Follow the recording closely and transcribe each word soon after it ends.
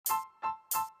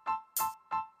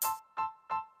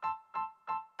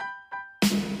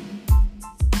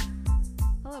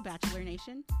Hello, Bachelor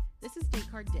Nation. This is Date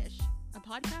Card Dish, a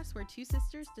podcast where two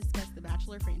sisters discuss the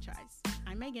Bachelor franchise.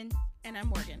 I'm Megan. And I'm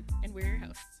Morgan, and we're your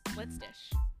hosts. Let's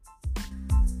dish.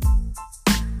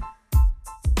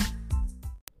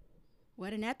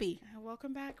 What an epi.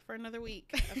 Welcome back for another week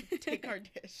of Take Our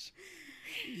Dish.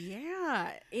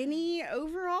 Yeah. Any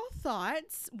overall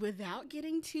thoughts without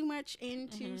getting too much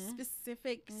into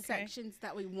specific sections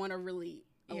that we want to really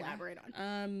elaborate on?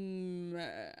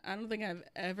 I don't think I've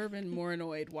ever been more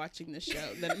annoyed watching this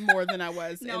show than I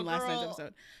was in last night's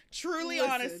episode. Truly,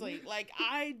 honestly, like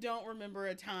I don't remember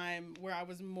a time where I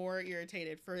was more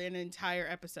irritated for an entire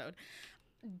episode.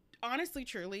 Honestly,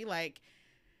 truly, like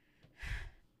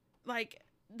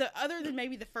other than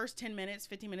maybe the first 10 minutes,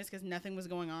 15 minutes, because nothing was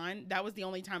going on, that was the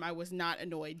only time I was not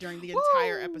annoyed during the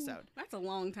entire episode. That's a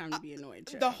long time to be annoyed,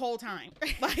 Joe. The whole time.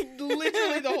 Like,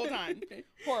 literally the whole time.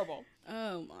 Horrible.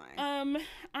 Oh, my.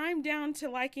 I'm down to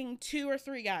liking 2 or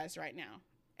 3 guys right now.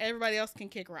 Everybody else can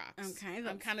kick rocks. Okay,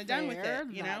 I'm kind of done with it,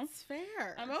 you know? That's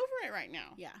fair. I'm over it right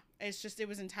now. Yeah. It's just, it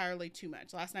was entirely too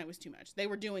much. Last night was too much. They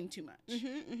were doing too much.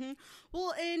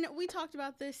 Well, and we talked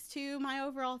about this too. My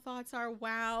overall thoughts are,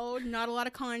 wow, not a lot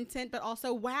of content, but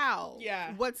also, wow.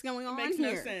 Yeah. What's going on here? It makes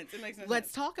no sense. It makes no sense.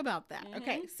 Let's talk about that.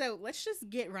 Okay, so let's just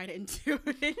get right into it.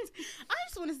 I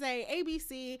just want to say,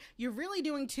 ABC, you're really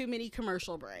doing too many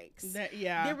commercial breaks.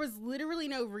 There was literally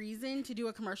no reason to do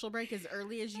a commercial break as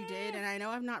early as you did, and I know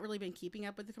I've not really been keeping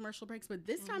up with the commercial breaks, but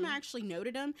this time I actually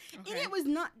noted them, and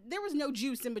there was no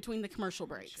juice in between the commercial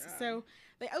breaks. So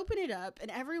they open it up, and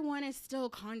everyone is still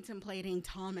contemplating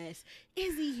Thomas.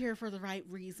 Is he here for the right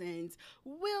reasons?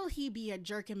 Will he be a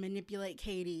jerk and manipulate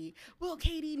Katie? Will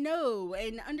Katie know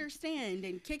and understand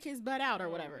and kick his butt out or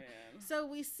whatever? Man. So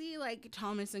we see like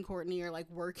Thomas and Courtney are like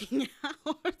working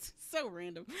out. So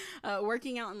random.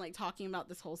 Working out and like talking about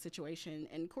this whole situation.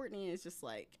 And Courtney is just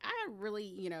like, I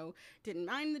really, didn't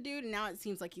mind the dude. And now it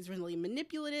seems like he's really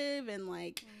manipulative. And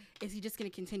like, is he just going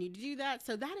to continue to do that?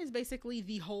 So that is basically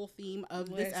the whole theme of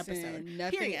this episode.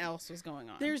 Nothing else was going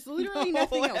on. There's literally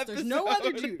nothing else. There's no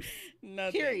other juice.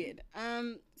 Nothing. Period.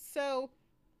 So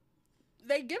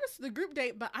they give us the group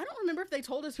date, but I don't remember if they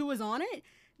told us who was on it.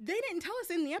 They didn't tell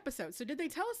us in the episode. So did they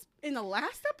tell us in the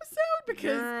last episode?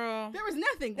 Because there was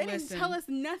nothing. They didn't tell us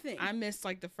nothing. I missed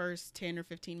like the first 10 or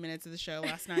 15 minutes of the show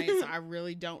last night, so I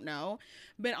really don't know.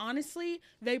 But honestly,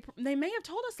 they may have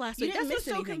told us last week. That's what's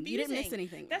so confusing. You didn't miss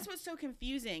anything. That's what's so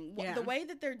confusing. Yeah. The way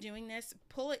that they're doing this,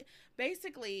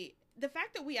 basically, the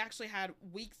fact that we actually had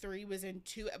week 3 was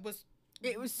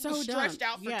it was so stretched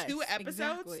out for 2 episodes.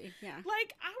 Exactly. Yeah.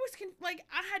 Like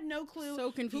I had no clue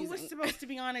who was supposed to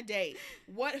be on a date.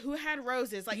 Who had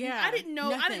roses. Like I didn't know.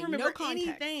 Nothing, I didn't remember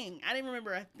anything. I didn't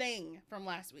remember a thing from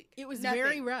last week. It was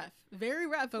very rough. Very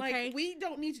rough, okay? Like we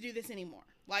don't need to do this anymore.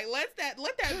 Like let that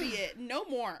be it. No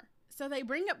more. So they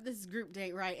bring up this group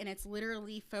date, right? And it's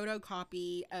literally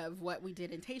photocopy of what we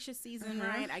did in Tasha's season,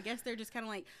 right? I guess they're just kind of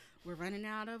like, we're running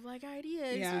out of like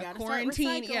ideas. Yeah, we gotta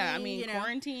quarantine. Start Yeah, I mean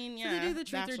quarantine. Yeah, so they do the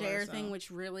truth or dare thing,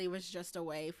 which really was just a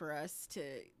way for us to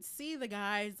see the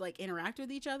guys like interact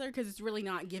with each other, because it's really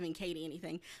not giving Katie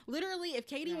anything. Literally, if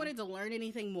Katie wanted to learn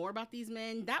anything more about these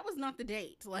men, that was not the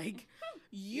date. Like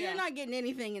you're not getting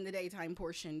anything in the daytime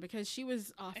portion, because she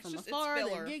was off from afar.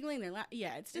 They're giggling.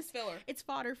 It's just filler. It's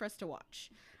fodder for us to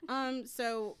watch.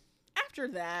 So after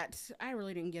that, I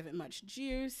really didn't give it much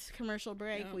juice. Commercial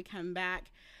break. We come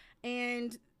back.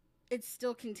 And it's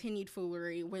still continued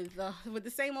foolery with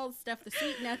the same old stuff, the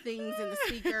sweet nothings in the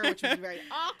speaker, which was very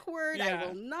awkward. Yeah. I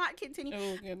will not continue.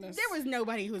 Oh, goodness. There was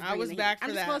nobody who was bringing I was back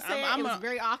for that. I'm just going to say it was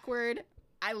very awkward.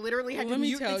 I literally had to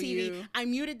mute the TV. I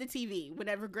muted the TV.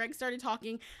 Whenever Greg started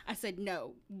talking, I said,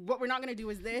 no, what we're not going to do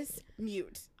is this,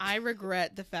 mute. I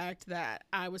regret the fact that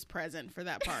I was present for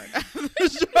that part of the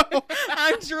show.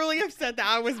 I'm truly upset that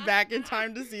I was back in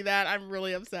time to see that. I'm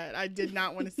really upset. I did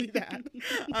not want to see that.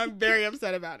 I'm very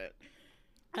upset about it.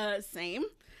 Same.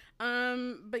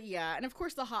 But yeah, and of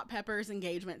course the hot peppers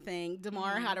engagement thing.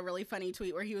 Damar had a really funny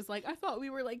tweet where he was like, I thought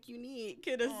we were like unique.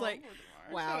 And it's like,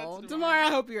 wow, Damar, I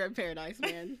hope you're in paradise,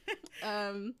 man.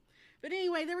 But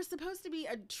anyway, there was supposed to be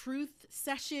a truth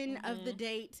session of the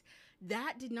date.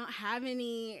 That did not have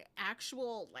any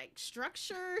actual like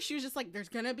structure. She was just like, there's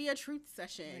gonna be a truth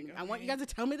session. Like, okay. I want you guys to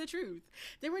tell me the truth.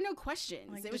 There were no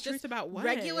questions. Like, it was truth just about what?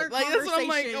 Regular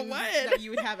conversations that you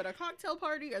would have at a cocktail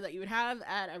party, or that you would have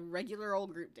at a regular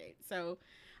old group date. So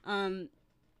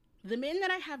the men that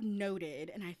I have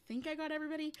noted, and I think I got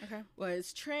everybody,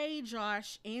 was Trey,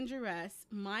 Josh, Andrew S.,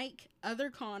 Mike, Other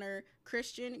Connor,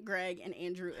 Christian, Greg, and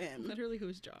Andrew M. Literally,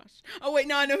 who's Josh? Oh, wait,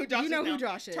 no, I know who Josh is. You know who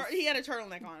Josh is. He had a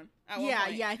turtleneck on.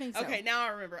 Yeah, I think so. Okay, now I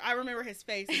remember. I remember his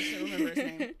face. I just don't remember his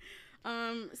name.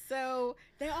 So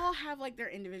they all have like their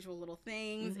individual little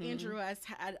things. Andrew has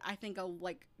had, I think, a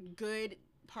like good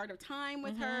part of time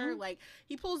with her. Like,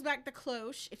 he pulls back the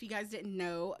cloche. If you guys didn't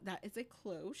know, that is a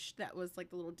cloche. That was like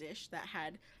the little dish that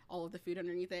had all of the food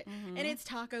underneath it, and it's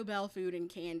Taco Bell food and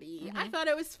candy. I thought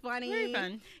it was funny. Very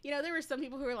fun. You know, there were some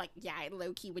people who were like, yeah, I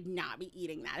low-key would not be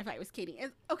eating that if I was Katie.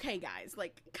 It's, okay, guys,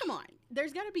 like, come on.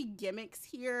 There's got to be gimmicks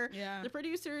here. The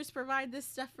producers provide this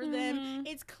stuff for them.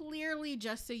 It's clearly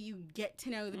just so you get to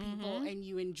know the people and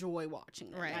you enjoy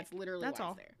watching them. That's literally what's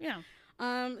all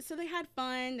there. So they had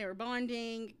fun. They were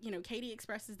bonding. You know, Katie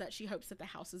expresses that she hopes that the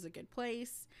house is a good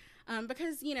place.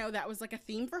 Because, you know, that was like a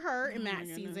theme for her in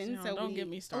Matt's season. No, so don't get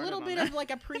me started. A little bit of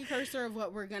like a precursor of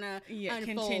what we're going to unfold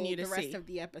continue to the rest of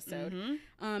the episode.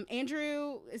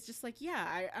 Andrew is just like,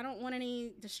 yeah, I don't want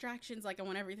any distractions. Like, I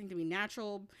want everything to be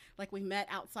natural. Like, we met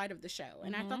outside of the show.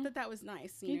 And I thought that that was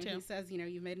nice. You know, he says, you know,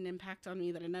 you made an impact on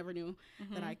me that I never knew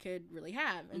that I could really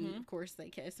have. And of course they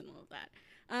kiss and all of that.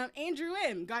 Andrew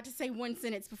M. got to say one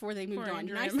sentence before they moved on.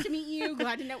 Andrew nice M. to meet you.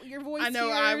 Glad to know your voice. I know.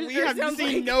 We haven't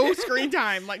seen no screen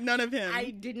time. Like, none of him.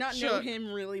 I did not know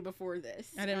him really before this.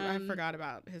 I forgot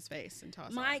about his face until I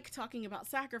saw Mike talking about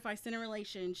sacrifice in a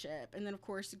relationship. And then, of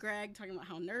course, Greg talking about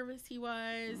how nervous he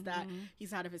was, that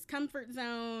he's out of his comfort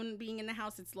zone, being in the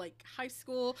house. It's like high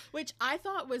school, which I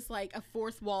thought was like a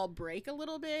fourth wall break a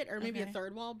little bit, or maybe a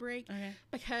third wall break,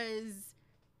 because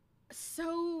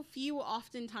so few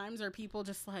oftentimes are people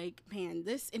just like, man,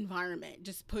 this environment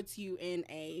just puts you in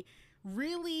a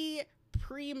really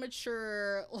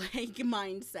premature like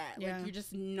mindset. Like, you're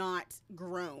just not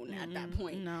grown at that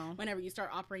point. Whenever you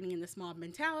start operating in this mob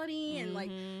mentality and like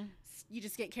you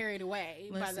just get carried away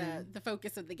by the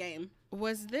focus of the game.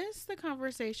 Was this the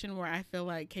conversation where I feel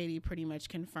like Katie pretty much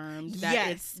confirmed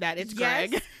that it's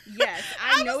Greg? Yes,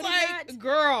 I noticed like, that.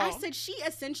 Girl, I said she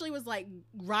essentially was like,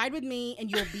 "Ride with me, and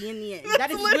you'll be in the end."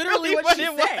 That is literally what she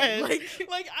said.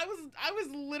 Like I was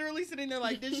literally sitting there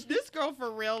like, this girl for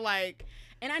real, like.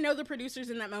 And I know the producers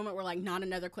in that moment were like, "Not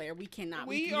another Claire. We cannot.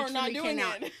 We are not doing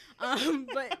it."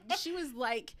 But she was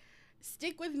like,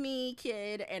 "Stick with me,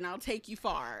 kid, and I'll take you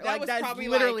far." That like, was that's probably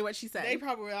literally what she said. They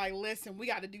probably were like, "Listen, we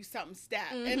got to do something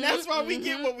stat," and that's why we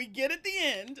get what we get at the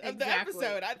end of the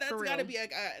episode. That's got to be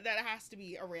that has to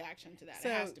be a reaction to that. So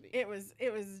it has to be. It was.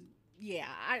 Yeah,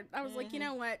 I was like, you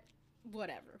know what,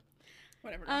 whatever.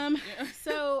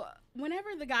 So whenever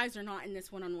the guys are not in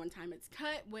this one-on-one time, it's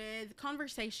cut with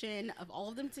conversation of all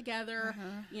of them together,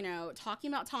 you know,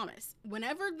 talking about Thomas.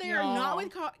 Whenever they're not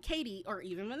with Katie, or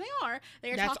even when they are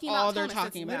talking about Thomas.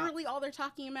 That's literally all they're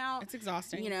talking about. It's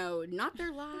exhausting. You know, not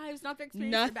their lives, not their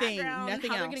experience, their background,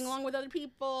 how they're getting along with other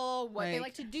people, what they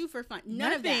like to do for fun.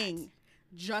 None of that.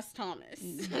 Just Thomas.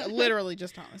 Literally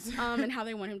just Thomas. And how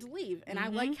they want him to leave. And I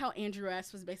like how Andrew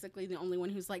S. was basically the only one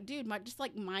who's like, dude, just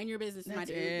like mind your business, my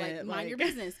dude. Like, mind your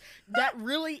business. That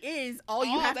really is all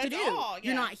you have to do.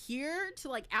 You're not here to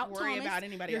like out worry Thomas. About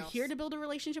anybody You're else. Here to build a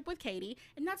relationship with Katie.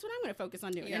 And that's what I'm going to focus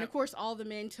on doing. And of course, all the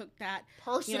men took that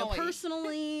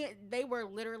personally. They were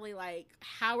literally like,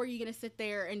 how are you going to sit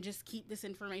there and just keep this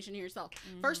information to yourself?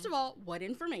 First of all, what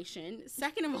information?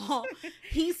 Second of all,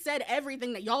 he said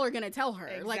everything that y'all are going to tell her.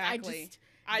 Exactly.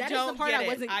 Like, that is the part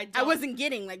I wasn't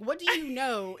getting. Like, what do you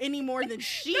know any more than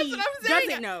she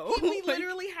doesn't know? We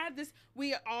literally had this.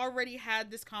 We already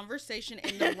had this conversation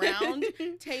in the round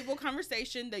table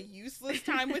conversation, the useless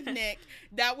time with Nick.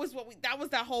 That was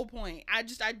that whole point. I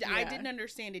didn't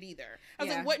understand it either. I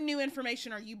was like, what new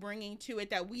information are you bringing to it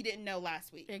that we didn't know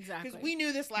last week? Exactly. Because we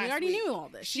knew this last week. We already knew all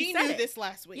this. She knew this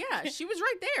last week. Yeah, she was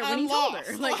right there when he told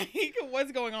her. Like,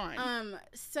 what's going on?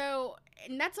 So,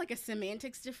 and that's like a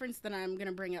semantics difference that I'm going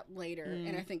to bring up later.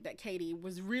 And I think that Katie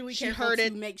was really careful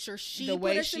to make sure she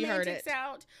put a semantics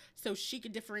out so she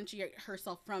could differentiate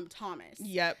herself from Thomas.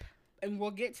 Yep. And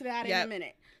we'll get to that in a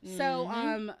minute.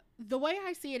 So, the way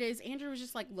I see it is Andrew was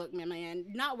just like, look, man,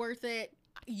 not worth it.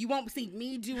 You won't see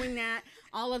me doing that.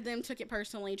 All of them took it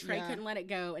personally. Trey couldn't let it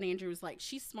go. And Andrew was like,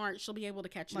 she's smart. She'll be able to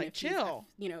catch him. Like, chill.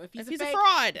 If he's a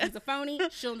fraud. He's a phony.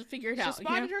 She'll figure it out. She'll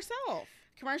spot it herself.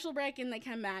 Commercial break, and they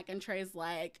come back, and Trey's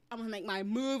like, I'm going to make my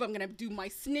move. I'm going to do my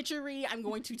snitchery. I'm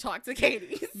going to talk to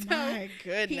Katie. So my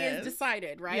goodness. He has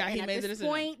decided, right? Yeah, he made the decision.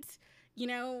 Point, you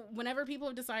know, whenever people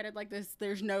have decided like this,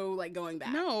 there's no like going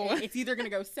back. No. It's either going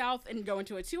to go south and go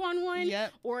into a 2-on-1,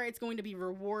 or it's going to be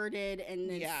rewarded,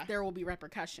 and there will be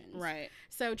repercussions. Right.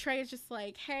 So Trey is just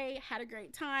like, hey, had a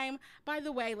great time. By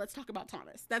the way, let's talk about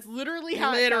Thomas. That's literally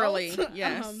how it felt.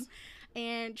 Yes.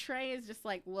 And Trey is just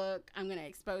like, look, I'm going to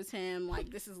expose him. Like,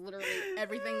 this is literally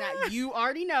everything that you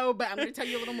already know, but I'm going to tell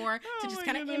you a little more to just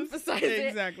kind of emphasize it.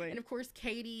 Exactly. And, of course,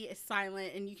 Katie is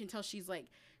silent, and you can tell she's, like,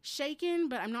 shaken,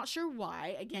 but I'm not sure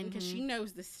why. Again, because she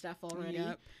knows this stuff already.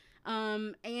 Yep.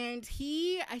 And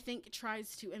he, I think,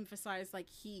 tries to emphasize like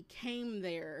he came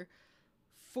there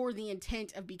for the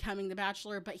intent of becoming the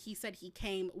Bachelor, but he said he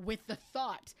came with the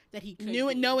thought that he could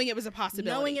knowing it was a possibility.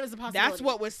 Knowing it was a possibility. That's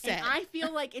what was said. And I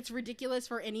feel like it's ridiculous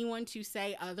for anyone to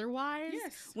say otherwise.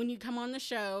 Yes. When you come on the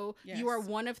show, you are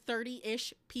one of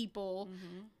 30-ish people.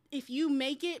 If you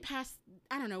make it past,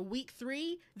 I don't know, week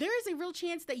 3, there is a real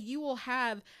chance that you will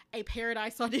have a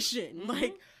Paradise audition.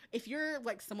 Like, if you're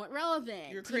like somewhat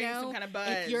relevant, you're creating some kind of buzz.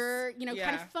 If you're,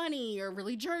 kind of funny or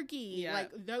really jerky, like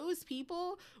those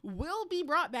people will be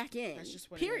brought back in. That's just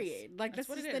what period. It is. Like that's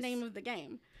just the name of the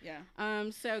game. Yeah.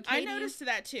 So Katie, I noticed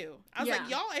that too. I was like,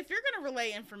 y'all, if you're gonna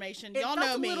relay information, y'all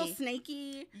know me. A little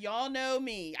snaky. Y'all know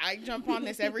me. I jump on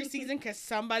this every season because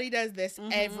somebody does this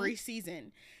every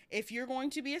season. If you're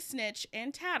going to be a snitch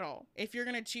and tattle, if you're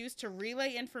going to choose to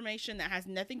relay information that has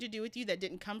nothing to do with you, that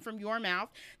didn't come from your mouth,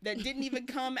 that didn't even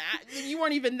you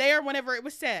weren't even there whenever it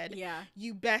was said,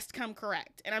 you best come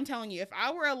correct. And I'm telling you, if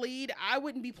I were a lead, I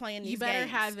wouldn't be playing these games. You better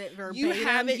have it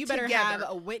verbatim. You better together. have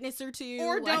a witness or two.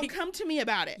 Or don't come to me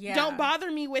about it. Don't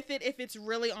bother me with it if it's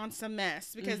really on some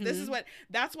mess. Because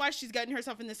that's why she's gotten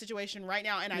herself in this situation right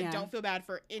now. And I don't feel bad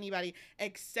for anybody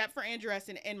except for Andrew S.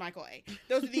 and Michael A.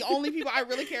 Those are the only people I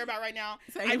really care about right now.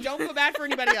 Same. I don't feel bad for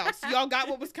anybody else. Y'all got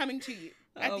what was coming to you.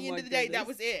 At the end of the day, that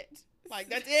was it. Like,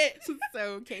 that's it.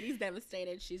 So Katie's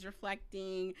devastated. She's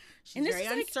reflecting. She's very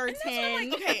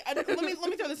uncertain. Okay, let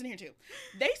me throw this in here too.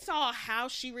 They saw how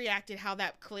she reacted, how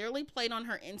that clearly played on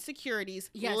her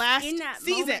insecurities last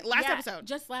episode.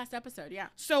 Just last episode, yeah.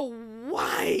 So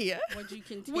why would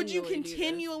you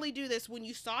continually do this when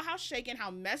you saw how shaken,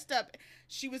 how messed up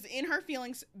she was in her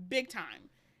feelings big time?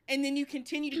 And then you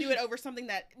continue to do it over something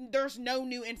that there's no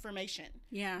new information.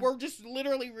 Yeah. We're just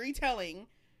literally retelling,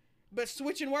 but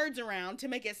switching words around to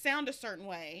make it sound a certain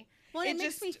way. Well, it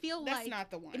makes me feel that's not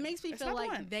the one. It makes me feel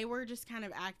like they were just kind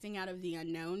of acting out of the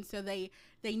unknown. So they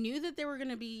knew that there were going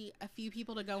to be a few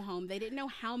people to go home. They didn't know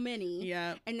how many.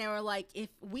 Yeah. And they were like, if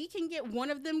we can get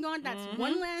one of them gone, that's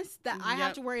one less that I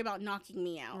have to worry about knocking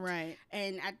me out. Right.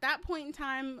 And at that point in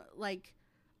time, like,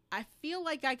 I feel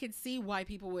like I could see why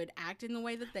people would act in the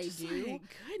way that they do. Like,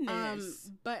 goodness.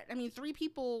 But I mean, 3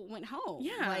 people went home.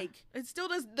 Yeah. Like, it still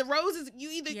does. The roses,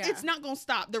 it's not going to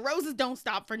stop. The roses don't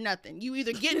stop for nothing. You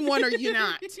either getting one or you're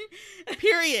not.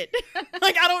 Period.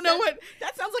 Like, I don't know what.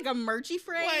 That sounds like a merchy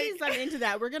phrase. Like, I'm into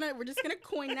that. We're just going to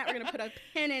coin that. We're going to put a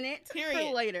pin in it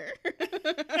for later.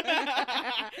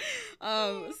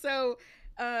 So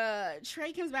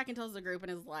Trey comes back and tells the group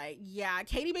and is like, yeah,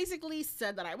 Katie basically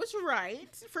said that I was right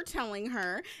for telling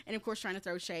her, and of course trying to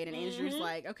throw shade, and Andrew's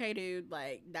like, okay, dude,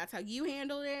 like, that's how you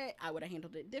handled it. I would have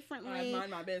handled it differently. I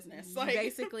mind my business. You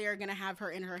basically are gonna have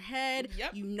her in her head.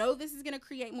 Yep. You know this is gonna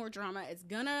create more drama. It's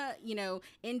gonna,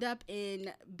 end up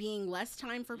in being less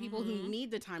time for people who need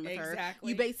the time with her.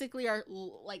 You basically are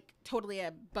like totally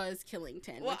a Buzz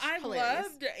Killington. Well, I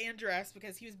loved Andrew S.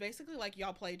 because he was basically like,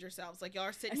 y'all played yourselves. Like, y'all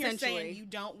are sitting here saying you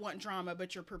don't want drama,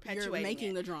 but you're perpetuating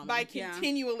making the drama by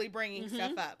continually bringing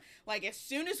stuff up. Like, as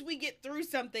soon as we get through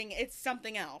something, it's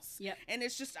something else. Yep. And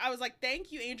it's just, I was like,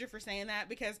 thank you, Andrew, for saying that,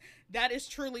 because that is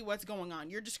truly what's going on.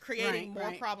 You're just creating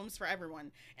more problems for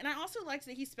everyone. And I also liked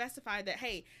that he specified that,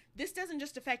 hey, this doesn't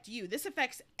just affect you. This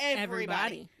affects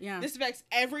everybody. Yeah. This affects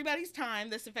everybody's time.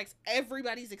 This affects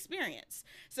everybody's experience.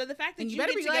 So the fact that you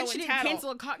better get be to glad go she and didn't tattle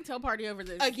cancel a cocktail party over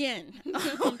this again.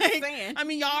 Saying. I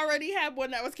mean, y'all already had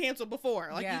one that was canceled before.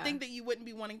 Like, you think that you wouldn't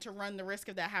be wanting to run the risk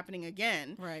of that happening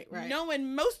again? Right.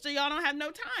 Knowing most of y'all don't have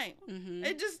no time.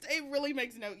 It really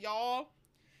makes y'all.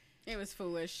 It was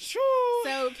foolish.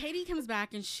 So Katie comes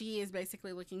back and she is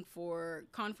basically looking for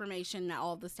confirmation that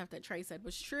all the stuff that Trey said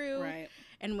was true. Right.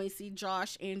 And we see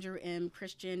Josh, Andrew M.,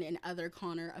 Christian, and other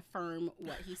Connor affirm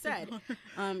what he said.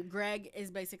 Greg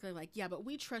is basically like, yeah, but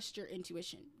we trust your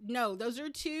intuition. No, those are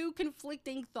 2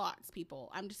 conflicting thoughts, people.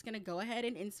 I'm just going to go ahead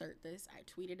and insert this. I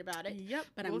tweeted about it. Yep.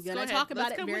 But I'm going to talk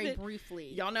about it very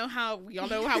briefly. Y'all know how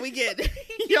we get.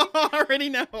 Y'all already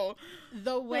know.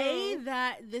 The way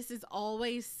that this is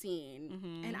always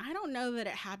seen, and I don't know that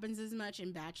it happens as much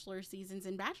in Bachelor seasons.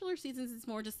 In Bachelor seasons, it's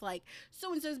more just like,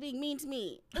 so-and-so's being mean to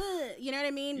me. You know what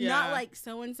I mean? Yeah. Not like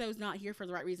so-and-so's not here for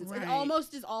the right reasons. It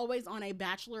almost is always on a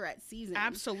Bachelorette season.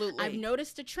 Absolutely. I've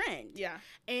noticed a trend. Yeah.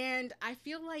 And I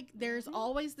feel like there's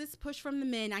always this push from the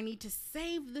men. I need to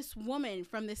save this woman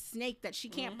from this snake that she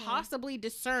can't possibly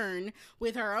discern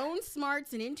with her own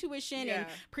smarts and intuition and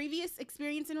previous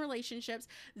experience in relationships.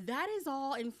 That is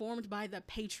all informed by the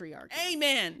patriarchy.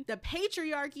 Amen. The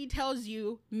patriarchy tells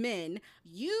you, men,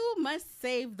 you must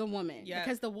save the woman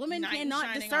because the woman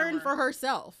cannot discern for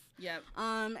herself. Yep.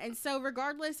 And so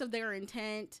regardless of their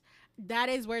intent, that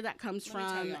is where that comes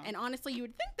from. And honestly, you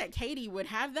would think that Katie would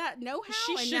have that know-how.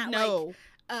 She and should that, know.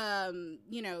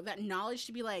 That knowledge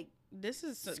to be like, this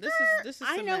is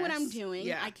I know what I'm doing.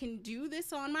 Yeah. I can do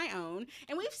this on my own.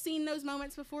 And we've seen those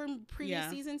moments before in previous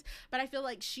seasons, but I feel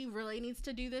like she really needs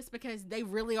to do this because they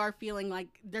really are feeling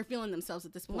like they're feeling themselves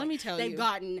at this point. Let me tell you. They've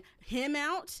gotten him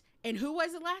out, and who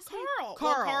was it last time?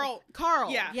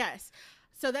 Carl. Yeah. Yes.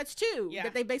 So that's two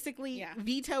that they basically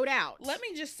vetoed out. Let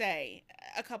me just say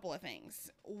a couple of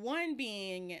things. One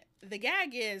being, the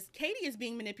gag is Katie is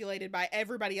being manipulated by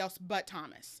everybody else but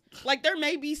Thomas. Like, there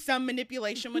may be some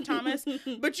manipulation with Thomas,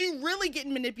 but you really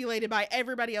getting manipulated by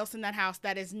everybody else in that house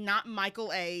that is not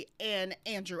Michael A. and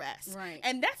Andrew S. Right.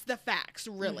 And that's the facts,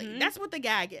 really. Mm-hmm. That's what the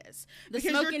gag is. The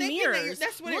smoke and mirrors.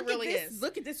 That's what it really is.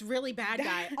 Look at this really bad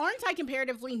guy. Aren't I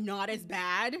comparatively not as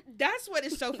bad? That's what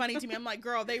is so funny to me. I'm like,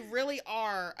 girl, they really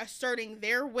are asserting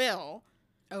their will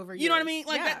over you know what I mean?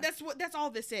 Like that's all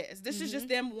this is. This is just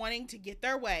them wanting to get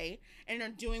their way and are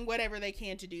doing whatever they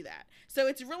can to do that. So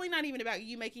it's really not even about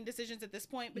you making decisions at this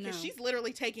point because she's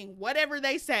literally taking whatever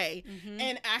they say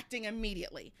and acting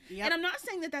immediately. Yep. And I'm not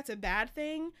saying that that's a bad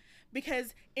thing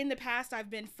because in the past I've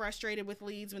been frustrated with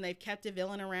leads when they've kept a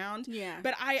villain around. Yeah.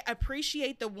 But I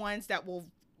appreciate the ones that will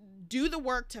do the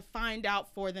work to find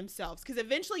out for themselves because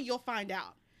eventually you'll find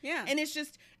out. Yeah. And it's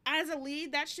just, as a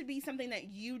lead, that should be something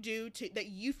that you do that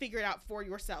you figure it out for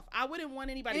yourself. I wouldn't want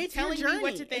anybody telling me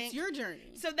what to think. It's your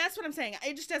journey. So that's what I'm saying.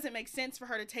 It just doesn't make sense for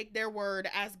her to take their word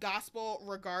as gospel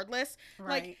regardless. Right.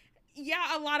 Like,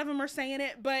 yeah, a lot of them are saying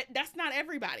it, but that's not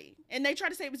everybody. And they try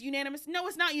to say it was unanimous. No,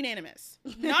 it's not unanimous.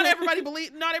 Not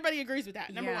everybody agrees with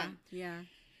that. Number one. Yeah.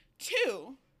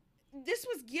 Two, this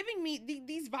was giving me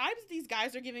these vibes these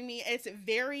guys are giving me. It's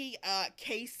very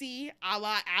Casey a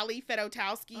la Ali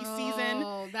Fedotowsky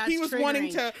season. That's he was triggering.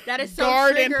 Wanting to so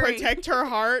guard triggering. and protect her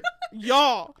heart.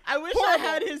 Y'all, I wish I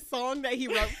had his song that he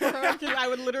wrote for her because I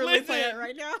would literally play it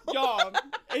right now. Y'all,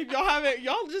 if y'all haven't,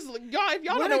 if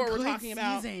y'all don't know what we're talking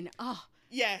about. Oh.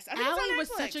 Yes, I think Allie was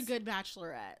such a good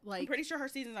Bachelorette. Like, I'm pretty sure her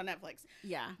season's on Netflix.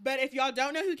 Yeah. But if y'all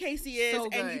don't know who Casey is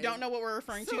and you don't know what we're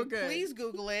referring to, please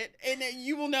Google it and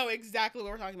you will know exactly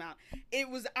what we're talking about.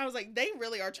 I was like, they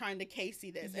really are trying to Casey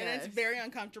this, and it's very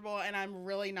uncomfortable, and I'm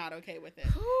really not okay with it.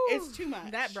 It's too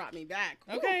much. That brought me back.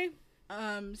 Okay.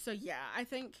 So yeah, I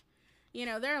think,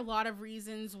 there are a lot of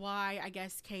reasons why I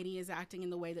guess Katie is acting in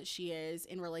the way that she is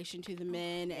in relation to the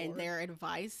men and their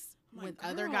advice.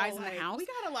 Other guys in the house. We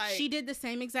gotta she did the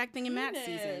same exact thing in Matt's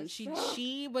season.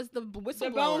 She was the whistleblower. The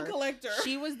bone collector.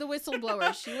 She was the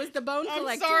whistleblower. She was the bone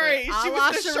collector. I'm sorry. She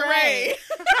was the Sheree.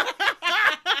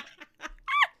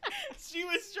 She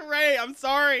was Sheree. I'm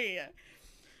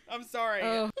sorry.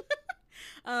 Oh.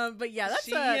 But yeah,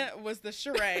 she was the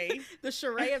Sheree. The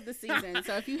Sheree of the season.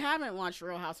 So if you haven't watched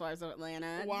Real Housewives of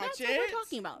Atlanta, that's what we're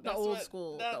talking about. The old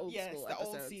school old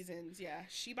seasons. Yeah.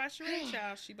 She by Sheree,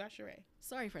 child. She by Sheree.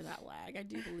 Sorry for that lag. I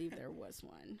do believe there was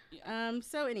one. Yeah.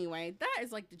 So anyway, that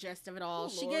is like the gist of it all.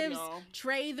 She gives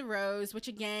Trey the rose, which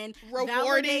again,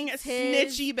 rewarding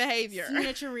snitchy behavior.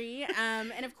 Snitchery.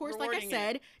 And of course, like I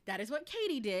said, that is what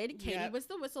Katie did. Katie was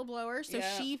the whistleblower. So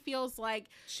she feels like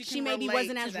she maybe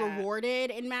wasn't as rewarded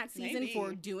in Matt's season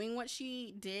for doing what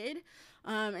she did.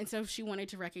 And so she wanted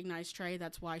to recognize Trey.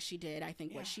 That's why she did, I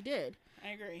think, what she did. I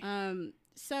agree.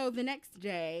 So the next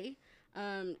day,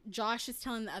 Josh is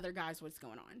telling the other guys what's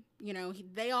going on.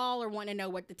 They all are wanting to know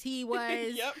what the tea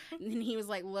was. Yep. And he was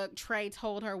like, look, Trey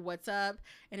told her what's up.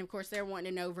 And of course they're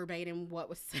wanting to know verbatim what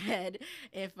was said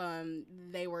if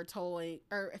they were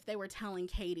telling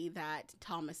Katie that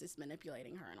Thomas is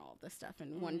manipulating her and all this stuff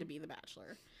and wanted to be the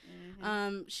Bachelor.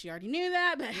 Mm-hmm. She already knew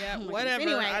that, but whatever.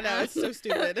 Anyway, I know it's so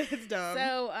stupid. It's dumb.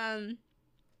 So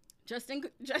Justin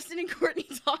and Courtney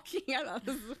talking. I thought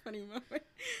this was a funny moment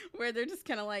where they're just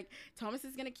kind of like, Thomas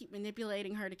is going to keep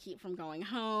manipulating her to keep from going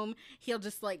home. He'll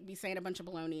just like be saying a bunch of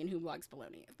baloney, and who blogs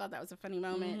baloney. I thought that was a funny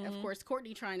moment. Of course,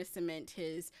 Courtney trying to cement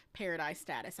his paradise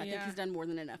status. I think he's done more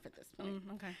than enough at this point.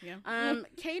 Okay, yeah.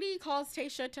 Katie calls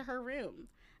Tayshia to her room.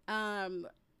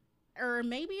 Or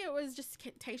maybe it was just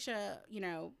Tayshia,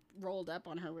 rolled up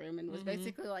on her room and was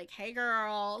basically like, hey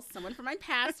girl, someone from my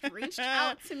past reached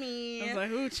out to me. I was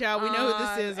like, ooh, child, we know who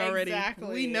this is already.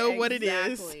 Exactly. We know what it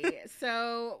is.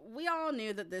 So we all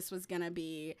knew that this was going to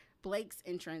be Blake's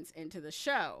entrance into the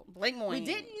show. Blake Moynes. We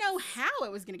didn't know how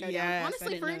it was going to go down.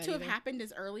 Honestly, for it to have happened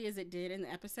as early as it did in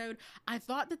the episode, I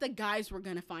thought that the guys were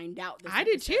going to find out this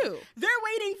did too. They're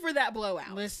waiting for that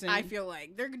blowout. Listen. I feel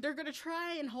like they're going to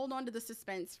try and hold on to the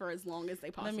suspense for as long as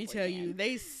they possibly can. Let me tell you,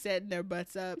 they set their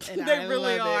butts up, and they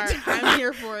really are. I'm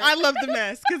here for it. I love the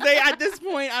mess, because they, at this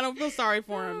point, I don't feel sorry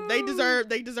for them.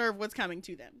 They deserve what's coming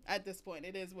to them. At this point,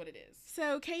 it is what it is.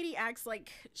 So Katie acts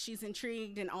like she's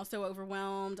intrigued and also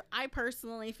overwhelmed. I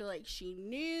personally feel like she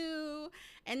knew,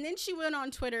 and then she went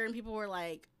on Twitter and people were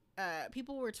like,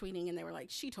 people were tweeting and they were like,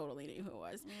 she totally knew who it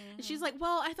was. And she's like,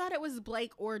 well, I thought it was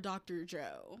Blake or Dr.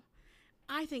 Joe.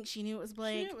 I think she knew it was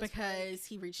Blake because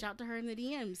he reached out to her in the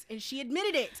DMs and she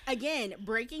admitted it. Again,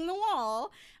 breaking the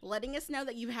wall, letting us know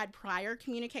that you had prior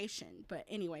communication. But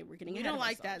anyway, we're getting ahead of ourselves.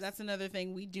 We don't like that. That's another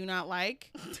thing we do not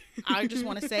like. I just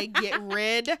want to say, get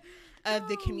rid of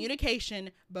the communication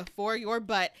before your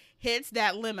butt hits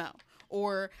that limo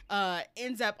or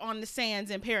ends up on the sands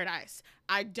in paradise.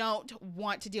 I don't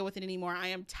want to deal with it anymore. I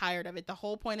am tired of it. The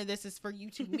whole point of this is for you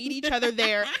to meet each other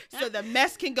there so the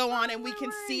mess can go on and we can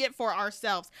see it for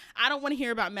ourselves. I don't want to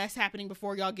hear about mess happening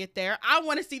before y'all get there. I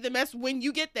want to see the mess when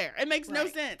you get there. It makes no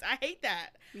sense. I hate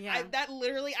that. Yeah.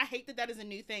 I hate that is a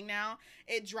new thing now.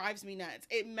 It drives me nuts.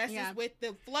 It messes with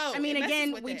the flow. I mean,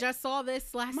 again, we just saw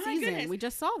this last season. Goodness. We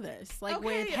just saw this,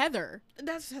 with Heather.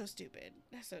 That's so stupid.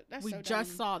 We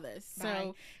just saw this.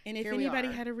 So, and if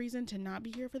anybody had a reason to not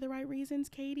be here for the right reasons,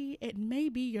 Katie, it may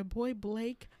be your boy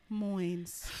Blake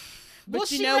Moynes. But well,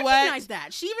 you know what? She recognized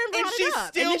that. She even brought it up.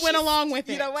 Still went along with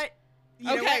it. You know what?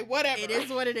 Whatever. It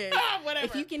is what it is. Whatever.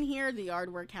 If you can hear the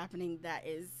yard work happening, that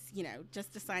is,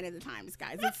 just a sign of the times,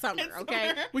 guys. It's summer,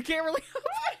 okay? We can't really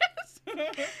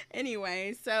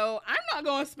Anyway, so I'm not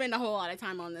going to spend a whole lot of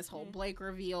time on this whole Blake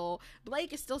reveal.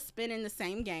 Blake is still spinning the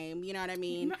same game, you know what I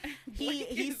mean?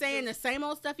 He's saying the same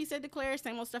old stuff he said to Claire,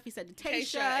 same old stuff he said to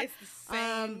Tayshia. It's the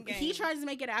same game. He tries to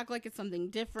make it act like it's something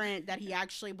different, that he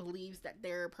actually believes that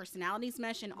their personalities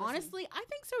mesh, and honestly, I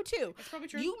think so too. That's probably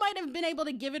true. You might have been able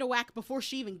to give it a whack before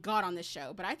she even got on the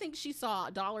show, but I think she saw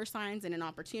dollar signs and an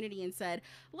opportunity and said,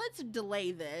 let's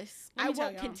delay this. I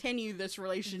won't continue this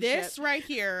relationship. This right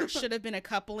here should have been a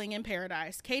coupling in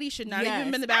paradise. Katie should not have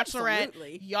even been the Bachelorette.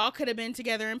 Absolutely. Y'all could have been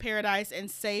together in paradise and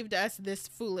saved us this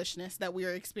foolishness that we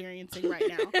are experiencing right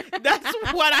now. That's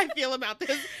what I feel about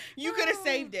this. You could have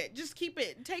saved it. Just keep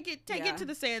it. Take it to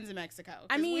the sands in Mexico.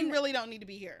 I mean, we really don't need to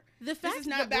be here. This is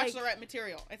not Bachelorette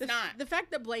material. It's not. The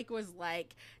fact that Blake was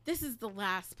like, this is the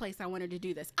last place I wanted to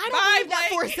do this. I don't believe that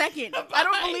for a second. I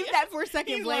don't believe that for a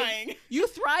second, He's Blake. Lying. You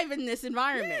thrive in this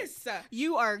environment. Yes.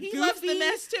 You are goofy. He loves the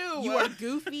mess too. You are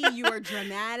goofy. You are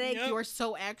dramatic. Yep. You are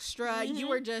so extra. Mm-hmm.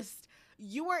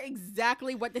 You are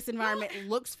exactly what this environment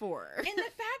looks for. And the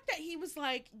fact that he was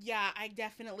like, yeah, I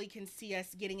definitely can see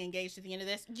us getting engaged at the end of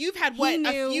this. You've had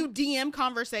a few DM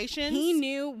conversations. He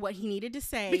knew what he needed to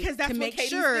say because that's to make Katie's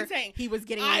sure been saying. He was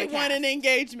getting. I want an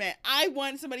engagement. I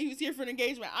want somebody who's here for an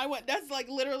engagement. That's like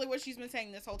literally what she's been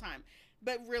saying this whole time.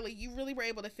 But really, you really were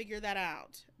able to figure that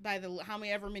out by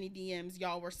however many DMs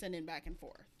y'all were sending back and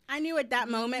forth. I knew at that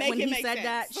moment when he said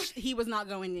that he was not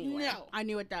going anywhere. No. I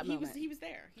knew at that moment. He was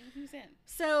there. He was in.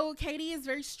 So Katie is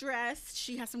very stressed.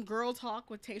 She has some girl talk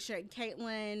with Tayshia and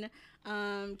Caitlin.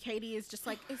 Katie is just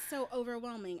like, it's so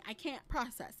overwhelming. I can't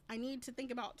process. I need to think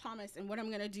about Thomas and what I'm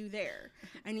going to do there.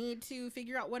 I need to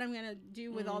figure out what I'm going to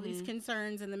do with all these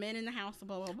concerns and the men in the house,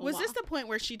 blah, blah, blah. Was this the point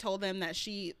where she told them that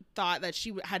she thought that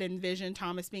she had envisioned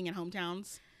Thomas being in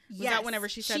hometowns? Was that whenever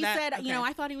she said that? She said,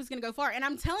 I thought he was going to go far. And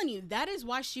I'm telling you, that is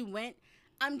why she went.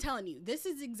 I'm telling you, this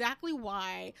is exactly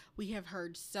why we have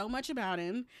heard so much about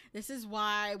him. This is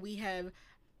why we have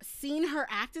seen her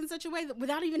act in such a way that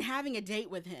without even having a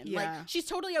date with him. Yeah. Like, she's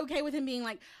totally okay with him being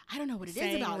like, I don't know what it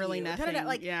is about really you.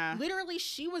 Nothing. Literally,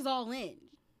 she was all in.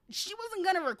 She wasn't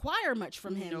going to require much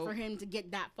from him for him to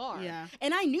get that far. Yeah.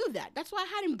 And I knew that. That's why I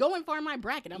had him going far in my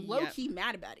bracket. I'm low-key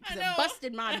mad about it because it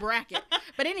busted my bracket.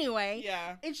 But anyway,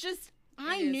 it's just...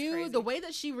 I knew crazy. The way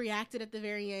that she reacted at the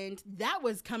very end, that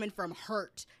was coming from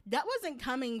hurt. That wasn't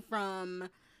coming from,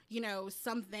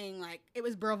 something like, it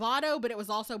was bravado, but it was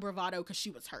also bravado because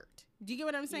she was hurt. Do you get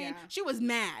what I'm saying? Yeah. She was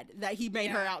mad that he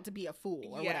made her out to be a fool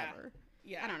or whatever.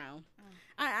 Yeah. I don't know.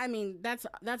 I mean, that's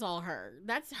all her.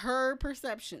 That's her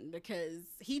perception because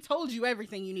he told you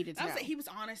everything you needed to know. He was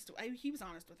honest. He was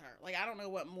honest with her. Like, I don't know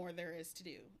what more there is to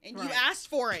do. And you asked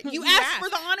for it. You asked for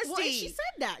the honesty. Well, she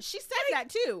said that. She said that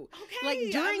too. Okay.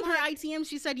 Like, during her ITM,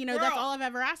 she said, that's all I've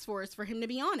ever asked for is for him to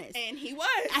be honest. And he was.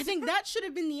 I think that should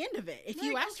have been the end of it. If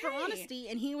you asked for honesty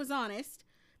and he was honest,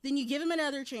 then you give him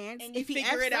another chance. And you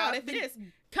figure it out. If it is,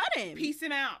 cut him. Piece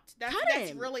him out.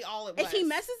 That's really all it was. If he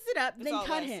messes it up, then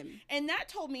cut him. And that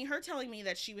told me, her telling me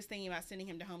that she was thinking about sending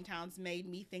him to hometowns made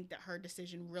me think that her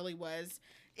decision really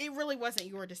wasn't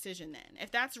your decision then.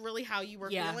 If that's really how you were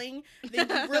feeling, then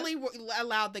you really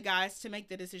allowed the guys to make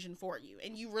the decision for you.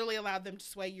 And you really allowed them to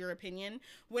sway your opinion.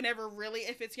 Whenever really,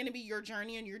 if it's going to be your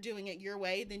journey and you're doing it your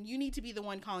way, then you need to be the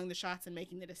one calling the shots and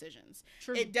making the decisions.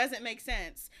 True. It doesn't make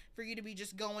sense for you to be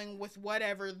just going with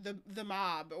whatever the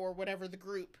mob or whatever the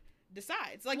group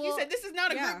decides. Like you said, this is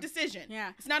not a group decision.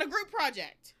 Yeah. It's not a group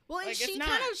project. Well, and she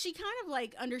kind of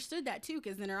like understood that too,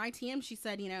 because in her ITM she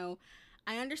said,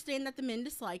 I understand that the men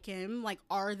dislike him. Like,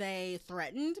 are they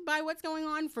threatened by what's going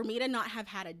on? For me to not have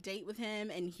had a date with him,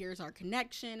 and here's our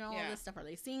connection and all this stuff. Are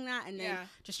they seeing that? And then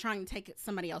just trying to take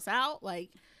somebody else out?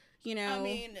 Like, I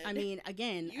mean,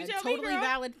 again, a totally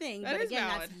valid thing. But again,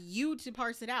 valid. That's you to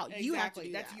parse it out. Exactly. You have to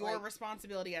do that's your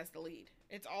responsibility as the lead.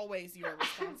 It's always your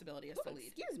responsibility as the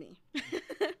lead. Excuse me.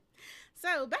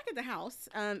 So, back at the house,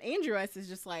 Andrew S. is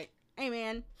just like, hey,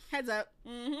 man, heads up.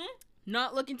 Mm-hmm.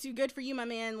 Not looking too good for you, my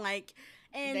man. Like,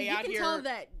 and you can tell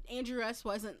that Andrew S.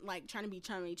 wasn't like trying to be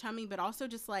chummy, but also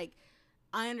just like,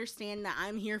 I understand that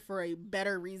I'm here for a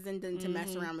better reason than to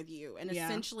mess around with you. And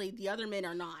essentially, the other men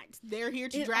are not. They're here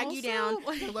to drag you down.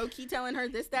 They're low key telling her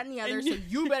this, that, and the other. So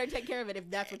you better take care of it if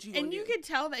that's what you want to do. And you could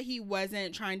tell that he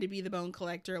wasn't trying to be the bone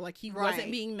collector. Like, he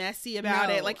wasn't being messy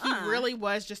about it. Like, he really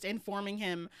was just informing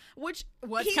him, which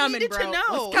he needed to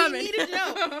know. He needed to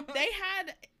know. They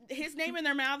had his name in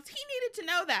their mouths. He needed to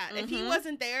know that. If he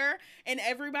wasn't there and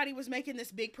everybody was making this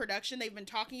big production, they've been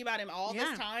talking about him all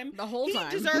this time. The whole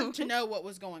time. He deserved to know what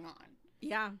was going on.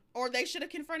 Yeah. Or they should have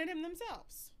confronted him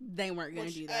themselves. They weren't going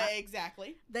to do that.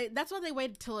 Exactly. That's why they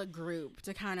waited till a group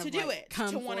to kind of do it.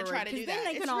 Come to want to try to do that.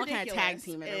 Then they can all kind of tag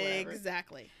team it or whatever.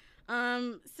 Exactly.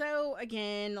 So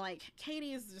again, like,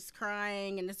 Katie is just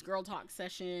crying in this girl talk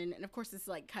session, and of course it's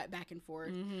like cut back and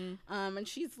forth. And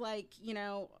she's like,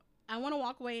 I want to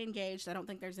walk away engaged. I don't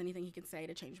think there's anything he can say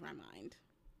to change my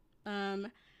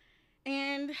mind.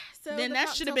 And so then that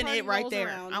should have been it right there.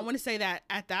 I want to say that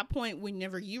at that point,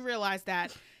 whenever you realize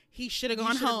that, he should have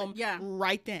gone home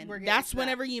right then. That's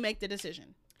whenever you make the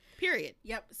decision. Period.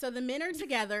 Yep. So the men are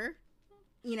together,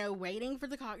 waiting for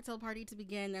the cocktail party to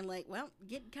begin. They're like, well,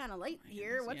 getting kind of late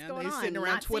here. What's going on? Sitting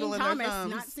around twiddling their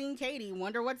thumbs. Not seeing Katie.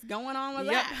 Wonder what's going on with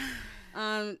that.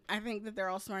 I think that they're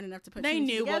all smart enough to put They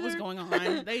knew together. what was going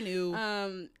on. They knew.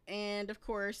 And of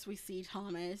course, we see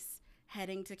Thomas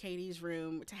heading to Katie's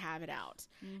room to have it out.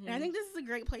 And I think this is a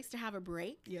great place to have a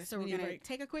break. Yes, so we're going to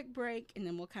take a quick break, and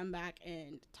then we'll come back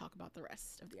and talk about the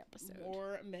rest of the episode.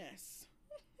 More mess.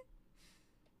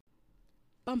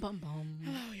 Bum, bum, bum.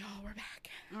 Hello, y'all. We're back.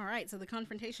 All right. So the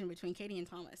confrontation between Katie and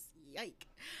Thomas. Yike.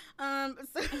 So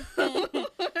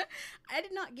I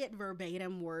did not get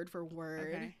verbatim word for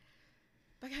word. Okay.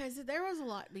 Because there was a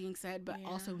lot being said, but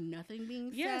also nothing being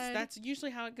said. Yes, that's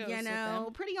usually how it goes.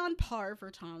 Pretty on par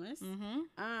for Thomas.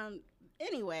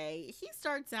 Anyway, he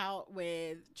starts out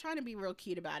with trying to be real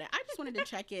cute about it. I just wanted to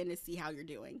check in to see how you're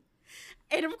doing.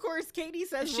 And of course, Katie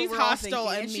says she's hostile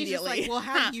immediately. She's just like, well,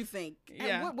 how do you think?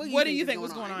 Yeah. What do you think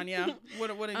was going on? Yeah. What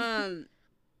do you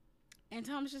And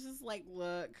Thomas just is like,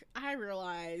 look, I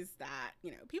realize that,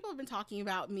 people have been talking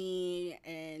about me,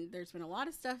 and there's been a lot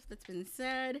of stuff that's been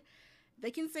said. They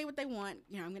can say what they want.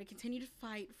 I'm going to continue to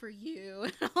fight for you.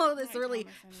 All this really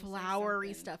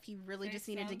flowery stuff. He really just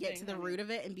needed to get to the root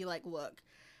of it and be like, look,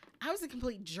 I was a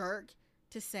complete jerk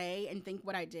to say and think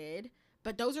what I did.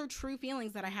 But those are true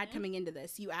feelings that I had coming into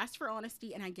this. You asked for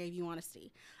honesty, and I gave you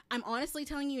honesty. I'm honestly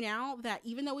telling you now that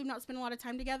even though we've not spent a lot of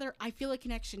time together, I feel a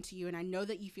connection to you, and I know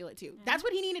that you feel it too. That's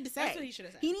what he needed to say. That's what he should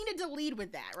have said. He needed to lead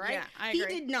with that, right? Yeah, I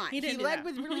agree. He did not. He led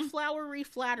with really flowery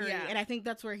flattery, and I think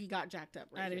that's where he got jacked up.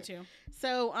 I do too.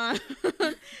 So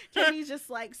Katie's just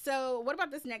like, so what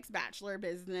about this next Bachelor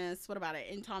business? What about it?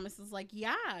 And Thomas is like,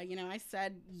 yeah, I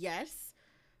said yes.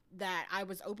 That I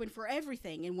was open for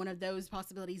everything, and one of those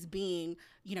possibilities being,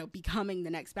 becoming the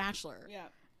next Bachelor. Yeah.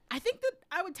 I think that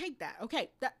I would take that. Okay,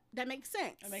 that makes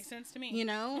sense. That makes sense to me.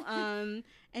 And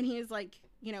he is like,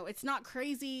 it's not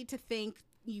crazy to think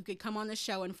you could come on the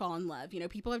show and fall in love.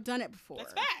 People have done it before.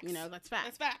 That's facts. That's fact.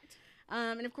 That's fact.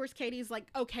 And of course, Katie's like,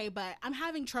 okay, but I'm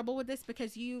having trouble with this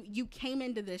because you came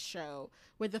into this show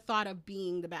with the thought of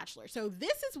being the Bachelor. So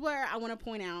this is where I want to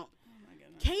point out,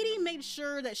 Katie made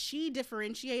sure that she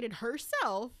differentiated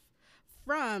herself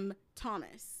from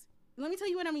Thomas. Let me tell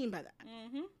you what I mean by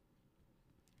that.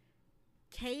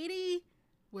 Katie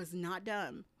was not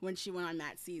dumb when she went on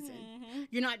Matt's season.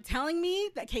 You're not telling me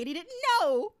that Katie didn't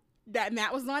know that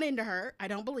Matt was not into her. I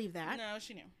don't believe that. No,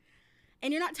 she knew.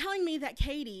 And you're not telling me that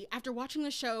Katie, after watching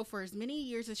the show for as many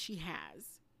years as she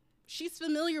has, she's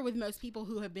familiar with most people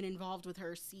who have been involved with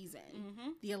her season,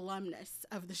 the alumnus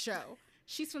of the show.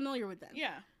 She's familiar with them.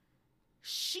 Yeah.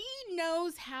 She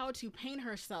knows how to paint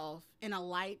herself in a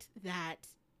light that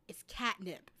is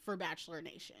catnip for Bachelor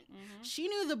Nation. She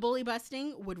knew the bully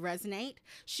busting would resonate.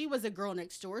 She was a girl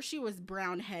next door. She was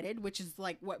brown-headed, which is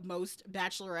like what most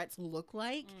bachelorettes look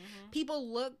like. People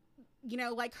look, you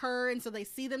know, like her, and so they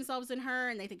see themselves in her,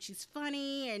 and they think she's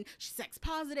funny, and she's sex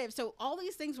positive. So all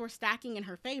these things were stacking in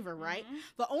her favor, right?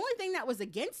 The only thing that was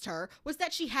against her was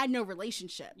that she had no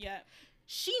relationship. Yeah.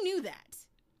 She knew that.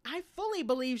 I fully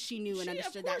believe she knew and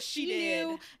understood that. She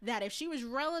knew that if she was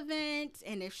relevant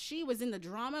and if she was in the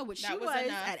drama, which she was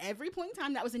at every point in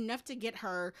time, that was enough to get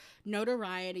her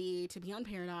notoriety, to be on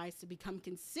Paradise, to become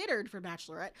considered for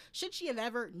Bachelorette. Should she have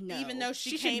ever? No. Even though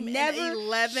she came in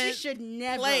 11th she should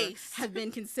never have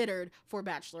been considered for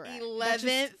Bachelorette.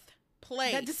 11th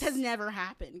place. That just has never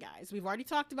happened, guys. We've already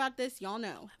talked about this. Y'all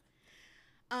know.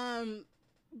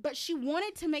 But she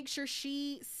wanted to make sure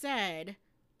she said,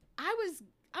 I was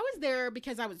there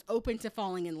because I was open to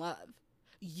falling in love.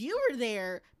 You were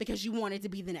there because you wanted to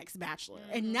be the next Bachelor.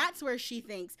 And that's where she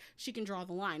thinks she can draw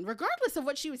the line, regardless of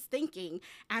what she was thinking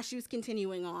as she was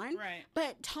continuing on. Right.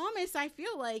 But Thomas, I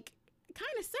feel like, kind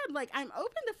of said, like, I'm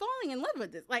open to falling in love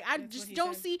with this. Like, I just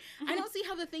don't see, I don't see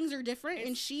how the things are different.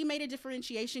 And she made a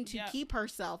differentiation to keep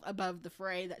herself above the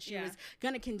fray that she was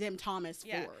going to condemn Thomas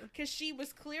for. Because she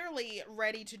was clearly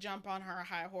ready to jump on her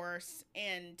high horse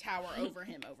and tower over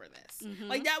him over this.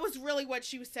 Like, that was really what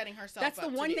she was setting herself up to do.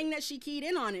 That's the one thing that she keyed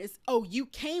in on is, oh, you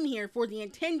came here for the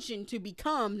intention to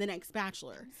become the next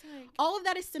Bachelor. Like, all of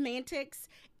that is semantics.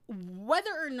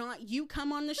 Whether or not you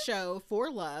come on the show for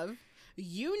love,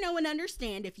 you know and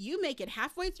understand if you make it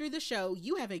halfway through the show,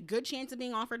 you have a good chance of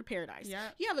being offered a Paradise.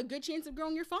 You have a good chance of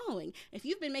growing your following. If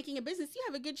you've been making a business, you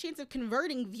have a good chance of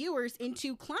converting viewers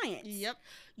into clients. You're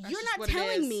not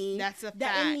telling me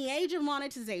that in the age of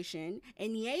monetization,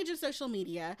 in the age of social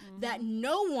media, that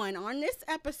no one on this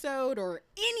episode or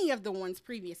any of the ones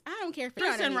previous, I don't care if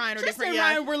Tristan and Ryan are different.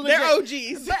 Ryan were legit. They're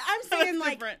OGs. But I'm saying,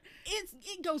 like,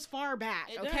 it goes far back,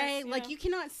 okay? Like, you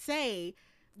cannot say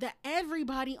that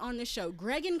everybody on the show,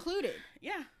 Greg included,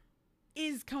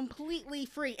 is completely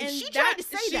free. And she tried to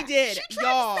say that. She did. She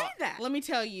tried to say that. Let me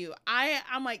tell you,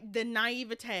 I'm like, the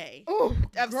naivete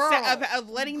of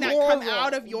letting that come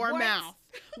out of your mouth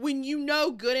when you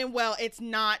know good and well it's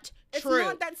not true. It's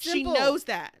not that simple. She knows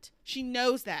that. She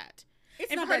knows that.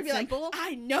 It's not that simple. Like,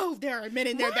 I know there are men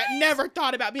in there that never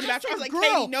thought about being a Bachelor. I was like,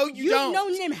 Katie, no, you don't. You've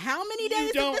known them how many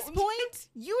days at this point?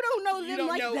 You don't know them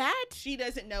like that? She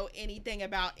doesn't know anything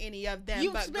about any of them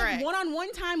You've but spent Greg.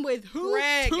 one-on-one time with who?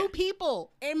 Greg. 2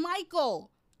 people. And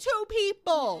Michael. 2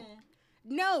 people.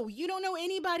 No, you don't know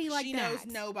anybody like that. She knows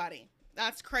nobody.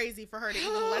 That's crazy for her to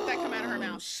even let that come out of her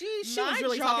mouth. She was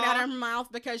really talking out of her mouth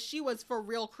because she was for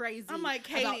real crazy like,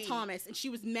 Katie, about Thomas, and she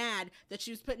was mad that she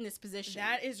was put in this position.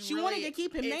 That is she wanted to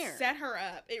keep him there. It set her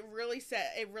up. It really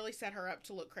set her up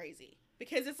to look crazy.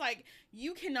 Because it's like,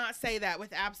 you cannot say that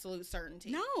with absolute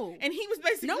certainty. No. And he was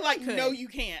basically like, no, you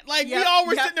can't. Like, we all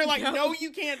were sitting there like, no,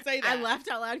 you can't say that. I laughed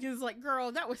out loud because it's like,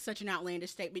 girl, that was such an outlandish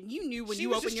statement. You knew when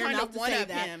you opened your mouth to say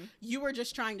that, you were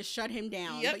just trying to shut him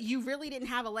down. But you really didn't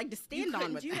have a leg to stand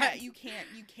on with that. You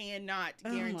cannot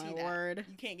guarantee that. Word.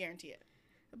 You can't guarantee it.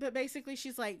 But basically,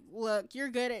 she's like, look, you're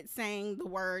good at saying the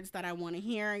words that I want to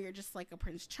hear. You're just like a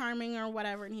Prince Charming or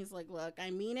whatever. And he's like, look,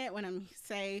 I mean it when I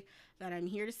say that I'm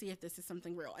here to see if this is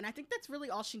something real. And I think that's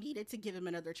really all she needed to give him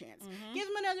another chance. Give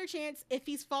him another chance. If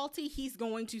he's faulty, he's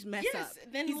going to mess up.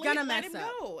 Then he's going to mess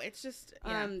up. Go. It's just,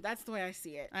 that's the way I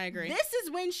see it. I agree. This is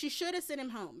when she should have sent him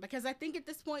home, because I think at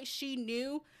this point she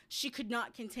knew she could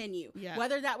not continue.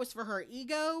 Whether that was for her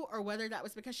ego or whether that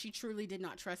was because she truly did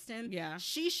not trust him.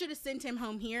 She should have sent him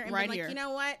home here and been like, you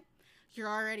know what? You're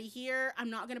already here. I'm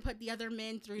not going to put the other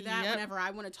men through that whenever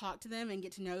I want to talk to them and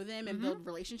get to know them and build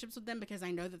relationships with them, because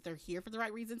I know that they're here for the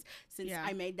right reasons, since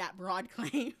I made that broad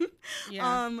claim.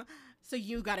 So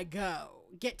you got to go.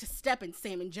 Get to step in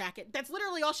salmon jacket. That's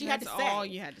literally all she had to say. That's all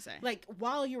you had to say. Like,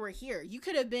 while you were here, you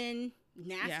could have been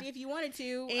nasty if you wanted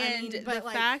to. And the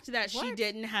fact that she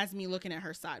didn't has me looking at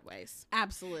her sideways.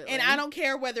 Absolutely. And I don't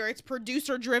care whether it's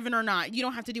producer driven or not. You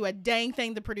don't have to do a dang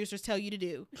thing the producers tell you to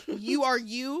do. You are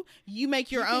you. You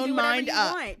make your own mind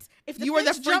up. If you are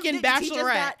the freaking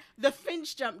Bachelorette. The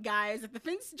Finch jump, guys. If the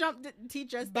Finch jump didn't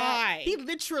teach us that, he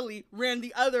literally ran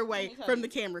the other way from the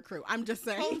camera crew. I'm just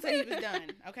saying. Holmes said he was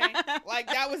done. Okay, like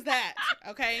that was that.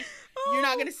 Okay, you're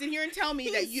not gonna sit here and tell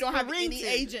me that you don't have any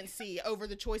agency over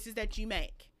the choices that you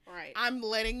make. Right. I'm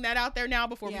letting that out there now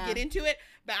before we get into it.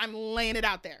 But I'm laying it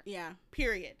out there. Yeah.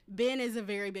 Period. Ben is a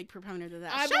very big proponent of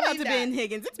that. Shout out to Ben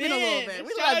Higgins. It's been a little bit.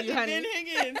 We love you, honey. Ben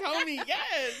Higgins, homie.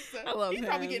 Yes. I love him. He's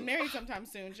probably getting married sometime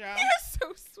soon, y'all. He's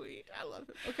so sweet. I love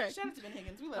him. Okay. Shout out to Ben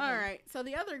Higgins. We love him. All right. So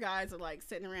the other guys are like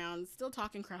sitting around still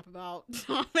talking crap about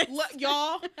Thomas. Look,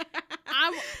 y'all.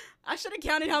 I should have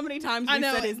counted how many times we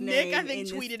said his Nick, name. I think,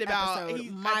 tweeted about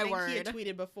my word. He had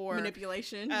tweeted before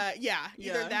manipulation.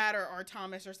 Either that or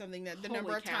Thomas or something. That the Holy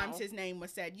number of cow. times his name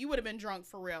was said. You would have been drunk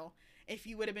for real if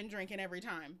you would have been drinking every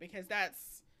time, because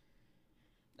that's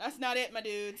not it, my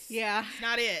dudes. Yeah, it's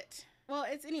not it. Well,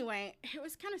 it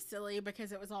was kind of silly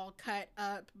because it was all cut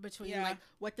up between like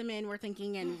what the men were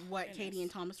thinking and what Katie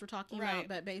and Thomas were talking about.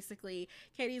 But basically,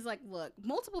 Katie's like, look,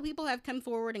 multiple people have come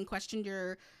forward and questioned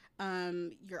your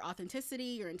authenticity,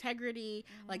 your integrity.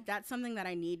 Like, that's something that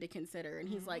I need to consider. And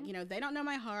he's like, they don't know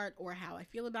my heart or how I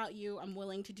feel about you. I'm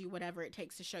willing to do whatever it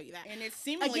takes to show you that. And it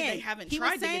seemingly they haven't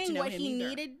tried to get to know him either.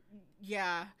 Needed.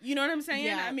 Yeah. You know what I'm saying?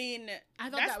 Yeah. I mean, I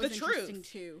thought that was interesting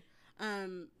too.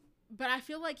 But I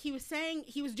feel like he was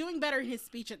doing better in his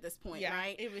speech at this point,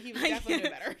 right? He was definitely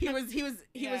doing better.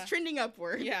 he was trending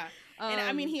upward. Yeah. And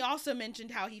I mean, he also mentioned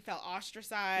how he felt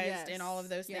ostracized and all of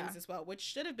those things as well, which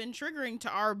should have been triggering to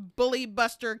our bully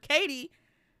buster Katie.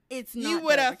 It's not. You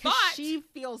would have thought she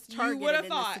feels targeted in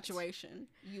this situation.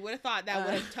 You would have thought that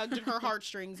would have tugged at her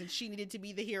heartstrings, and she needed to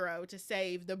be the hero to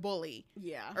save the bully.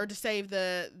 Yeah. Or to save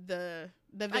the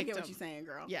victim. I get what you're saying,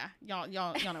 girl. Yeah. Y'all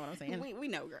know what I'm saying. we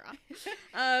know,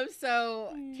 girl.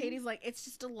 So Katie's like, it's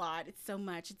just a lot. It's so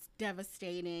much. It's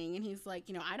devastating. And he's like,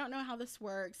 I don't know how this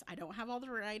works. I don't have all the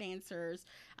right answers.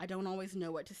 I don't always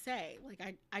know what to say.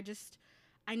 Like,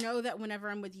 I know that whenever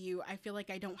I'm with you, I feel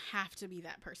like I don't have to be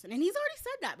that person. And he's already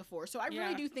said that before. So I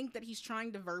really do think that he's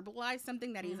trying to verbalize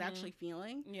something that he's actually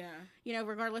feeling. Yeah.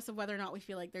 Regardless of whether or not we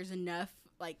feel like there's enough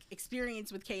like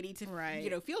experience with Katie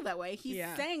to feel that way. He's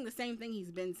saying the same thing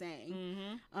he's been saying.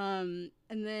 And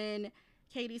then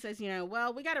Katie says,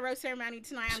 well, we got a rose ceremony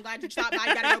tonight. I'm glad you stopped by.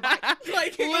 I gotta go back.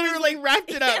 Like, literally wrapped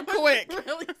it up quick.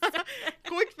 Really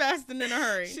quick, fast, and in a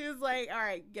hurry. She was like, all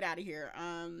right, get out of here.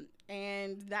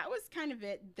 And that was kind of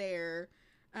it there.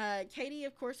 Katie,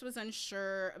 of course, was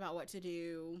unsure about what to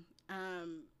do.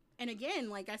 And again,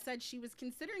 like I said, she was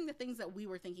considering the things that we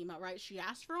were thinking about, right? She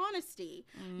asked for honesty.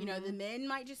 The men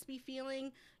might just be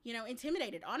feeling,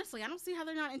 intimidated. Honestly, I don't see how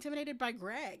they're not intimidated by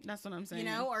Greg. That's what I'm saying.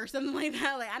 Or something like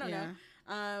that. Like, I don't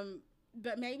know.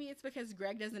 But maybe it's because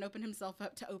Greg doesn't open himself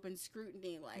up to open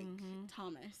scrutiny like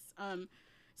Thomas.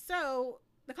 So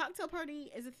the cocktail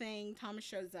party is a thing. Thomas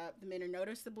shows up. The men are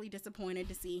noticeably disappointed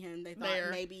to see him. They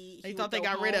thought they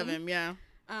got rid of him. Yeah.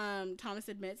 Thomas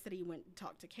admits that he went and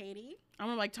talked to Katie.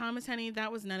 I'm like, Thomas, honey,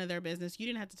 that was none of their business. You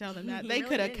didn't have to tell them that. They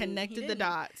could have connected the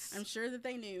dots. I'm sure that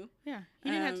they knew. Yeah. He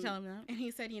didn't have to tell them that. And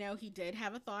he said, he did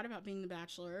have a thought about being the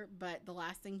Bachelor, but the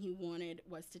last thing he wanted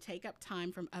was to take up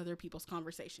time from other people's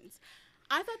conversations.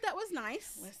 I thought that was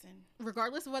nice. Listen.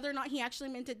 Regardless of whether or not he actually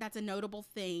meant it, that's a notable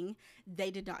thing. They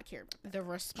did not care about that. The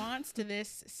response to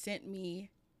this sent me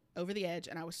over the edge,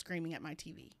 and I was screaming at my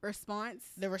TV. The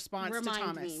response to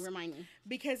Thomas. Remind me.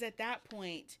 Because at that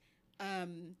point,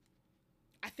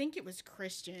 I think it was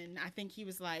Christian. I think he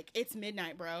was like, it's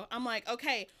midnight, bro. I'm like,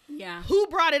 okay. Yeah. Who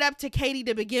brought it up to Katie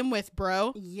to begin with,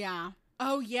 bro? Yeah.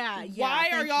 Oh, yeah. Why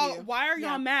are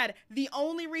y'all mad? The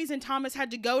only reason Thomas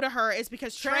had to go to her is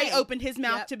because Trey opened his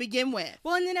mouth to begin with.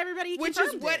 Well, and then everybody which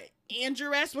is what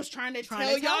Andrew S. was trying to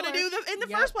tell y'all to do in the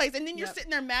first place. And then you're sitting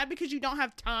there mad because you don't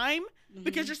have time,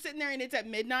 because you're sitting there and it's at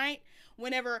midnight,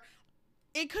 whenever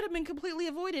it could have been completely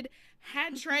avoided.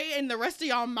 Had Trey and the rest of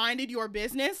y'all minded your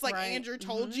business like Andrew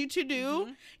told you to do,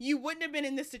 you wouldn't have been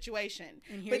in this situation.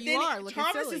 And here you are, looking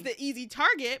silly. Thomas is the easy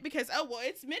target because,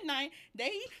 it's midnight.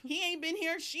 He ain't been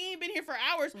here. She ain't been here for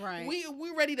hours. Right.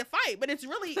 We're ready to fight. But it's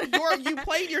really you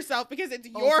played yourself because it's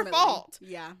your fault.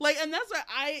 Yeah. Like, and that's what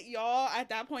y'all, at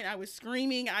that point, I was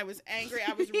screaming. I was angry.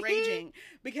 I was raging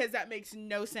because that makes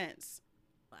no sense.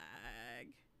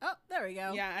 Oh, there we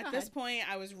go. Yeah, at this point,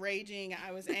 I was raging.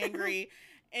 I was angry.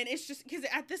 And it's just because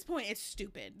at this point, it's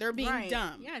stupid. They're being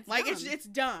dumb. Yeah, it's like, dumb. It's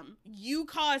dumb. You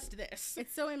caused this.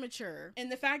 It's so immature.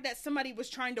 And the fact that somebody was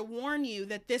trying to warn you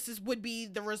that this would be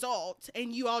the result,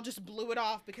 and you all just blew it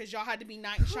off because y'all had to be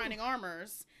knight in shining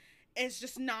armors. It's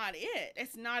just not it.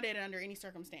 It's not it under any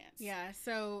circumstance. Yeah,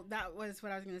 so that was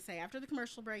what I was going to say. After the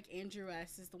commercial break, Andrew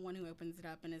S. is the one who opens it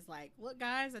up and is like, look,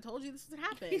 guys, I told you this would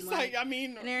happen. He's like, I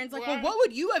mean... And Aaron's like, well, what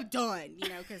would you have done?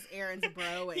 Because Aaron's a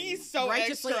bro and he's so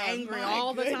righteously extra. angry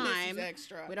all the time. He's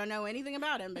extra. We don't know anything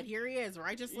about him, but here he is,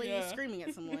 righteously screaming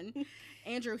at someone.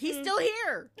 Andrew, he's still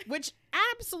here, which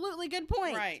absolutely good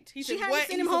point. Right. She hasn't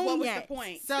sent him home yet. The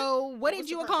point? So what did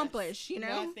you accomplish?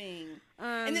 Nothing.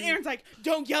 And then Aaron's like,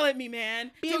 don't yell at me,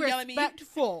 man. Don't yell at me.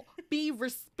 Be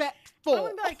respectful. I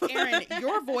would be like, Aaron,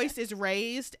 your voice is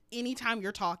raised anytime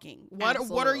you're talking.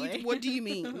 What do you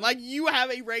mean? Like, you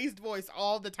have a raised voice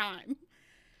all the time.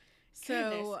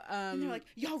 So, and they're like,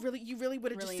 you really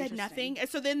would have just said nothing. And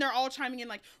so then they're all chiming in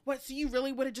like, what? So you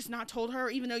really would have just not told her,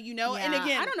 even though you know? Yeah, and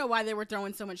again, I don't know why they were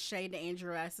throwing so much shade to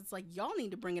Andrew S. It's like, y'all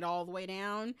need to bring it all the way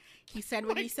down. He said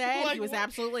what he said. He was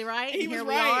absolutely right. And here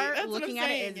we are looking at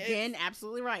it again,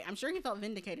 absolutely right. I'm sure he felt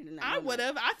vindicated in that moment. I would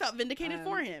have. I felt vindicated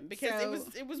for him because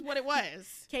it was what it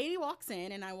was. Katie walks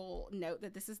in, and I will note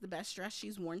that this is the best dress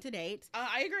she's worn to date.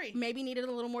 I agree. Maybe needed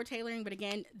a little more tailoring, but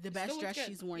again, the best dress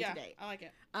she's worn to date. I like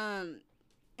it.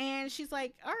 And she's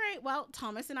like, all right, well,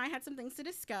 Thomas and I had some things to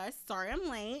discuss. Sorry I'm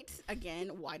late.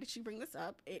 Again, why did she bring this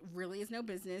up? It really is no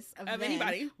business of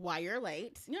anybody why you're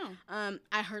late. No.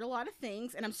 I heard a lot of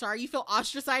things, and I'm sorry you feel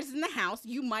ostracized in the house.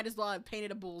 You might as well have painted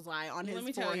a bullseye on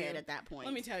his forehead at that point.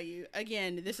 Let me tell you,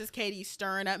 again, this is Katie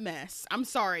stirring up mess. I'm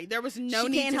sorry. There was no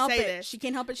need to say this. She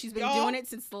can't help it. She's been doing it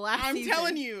since the last season. I'm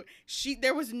telling you,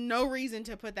 there was no reason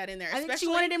to put that in there. I think she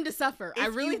wanted him to suffer. I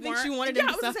really think she wanted him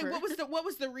to suffer. What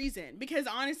was the reason? Because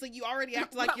honestly, you already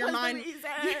act like your mind.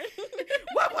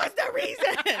 What was the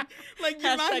reason? Like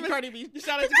your mind. Cardi B.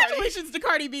 Shout out to Congratulations to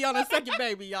Cardi B on a second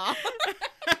baby, y'all.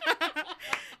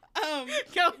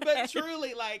 But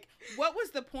truly, like, what was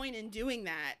the point in doing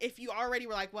that if you already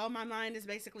were like, well, my mind is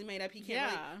basically made up, he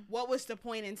can't what was the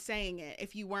point in saying it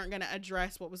if you weren't going to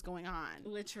address what was going on?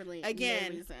 Literally,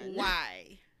 again, no reason.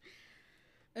 Why?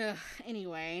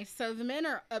 Anyway, so the men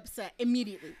are upset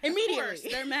immediately. Of course,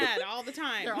 they're mad all the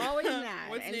time. They're always mad.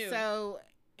 What's and new?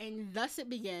 And thus it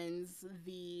begins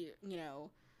the,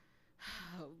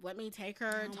 let me take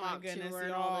her, talk to her,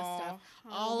 and all this stuff.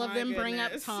 All of them bring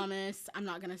up Thomas. I'm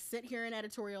not going to sit here and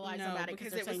editorialize about it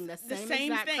because they're saying the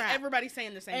same exact thing. Crap. Everybody's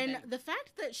saying the same thing. And the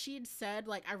fact that she'd said,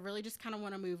 like, I really just kind of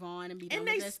want to move on and be done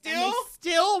with this. And they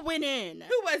still went in.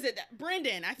 Who was it?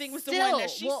 Brendan, I think, was the one that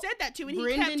she said that to, and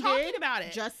Brendan he kept talking about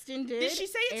it. Justin did. Did she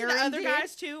say it to the other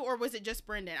guys, too, or was it just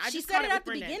Brendan? She said it at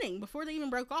the beginning, before they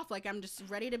even broke off. Like, I'm just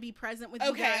ready to be present with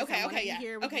you guys. Okay, I'm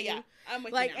with you now.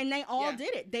 And they all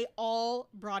did it. They all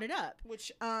brought it up.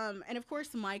 Which and of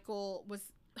course Michael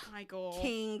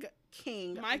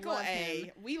King Michael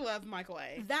A. We love Michael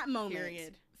A. That moment.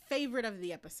 Period. Favorite of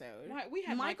the episode. We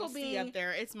have Michael C up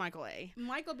there. It's Michael A.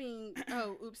 Michael being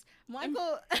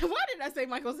Michael. Why did I say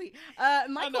Michael C?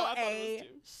 Michael A.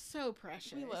 So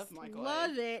precious. We love Michael.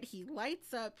 Love it. He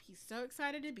lights up. He's so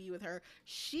excited to be with her.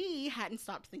 She hadn't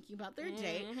stopped thinking about their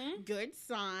date. Good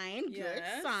sign. Good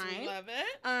sign. Love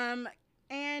it.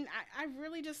 And I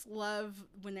really just love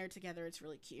when they're together. It's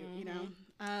really cute,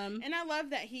 And I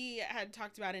love that he had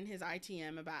talked about in his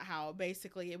ITM about how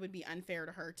basically it would be unfair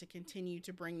to her to continue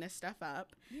to bring this stuff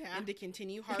up and to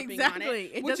continue harping on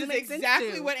it. Which is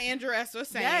exactly what Andrew S. was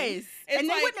saying. Yes. And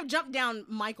they wouldn't have jumped down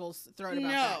Michael's throat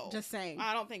about that. Just saying.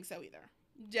 I don't think so either.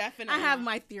 Definitely. I have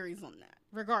my theories on that,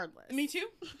 regardless. Me too.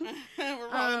 We're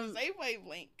on the same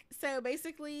wavelength. So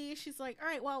basically, she's like, all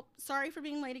right, well, sorry for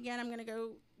being late again. I'm going to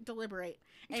go deliberate.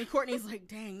 And Courtney's like,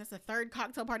 dang, that's the third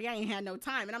cocktail party. I ain't had no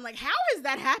time. And I'm like, how has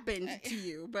that happened to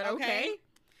you? But okay.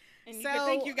 And you can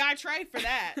thank your guy Trey for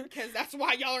that, because that's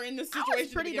why y'all are in this situation. I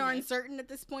was pretty darn certain at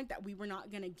this point that we were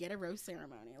not going to get a rose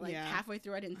ceremony. Like halfway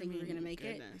through, I didn't think we were going to make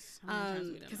it.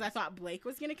 Because I thought Blake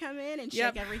was going to come in and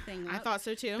shake everything up. I thought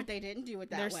so too. But they didn't do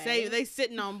it that way. They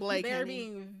sitting on Blake. They're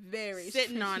being very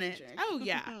sitting on it. Oh,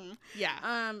 yeah.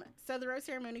 Yeah. So the rose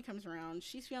ceremony comes around.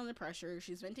 She's feeling the pressure.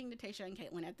 She's venting to Tayshia and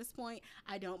Caitlin. At this point,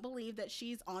 I don't believe that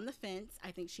she's on the fence.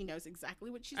 I think she knows exactly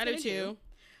what she's going to do. I do too.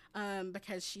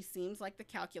 Because she seems like the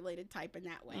calculated type in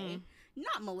that way.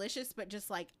 Not malicious, but just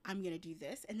like, I'm going to do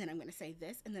this, and then I'm going to say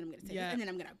this, and then I'm going to say this, and then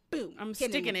I'm going to boom. I'm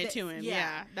sticking it to him.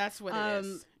 Yeah, that's what it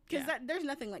is. Because there's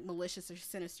nothing like malicious or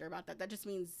sinister about that. That just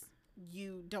means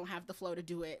you don't have the flow to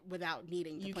do it without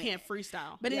needing to You plan can't it.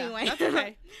 Freestyle. But anyway. That's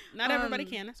okay. Not everybody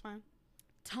can. That's fine.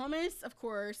 Thomas, of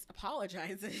course,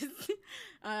 apologizes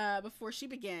before she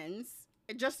begins.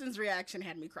 Justin's reaction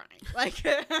had me crying. Like,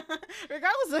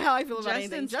 regardless of how I feel about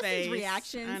anything, Justin's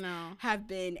reactions have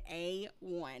been A1.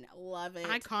 Love it.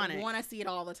 Iconic. Want to see it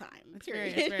all the time. It's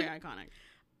very iconic.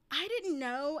 I didn't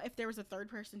know if there was a third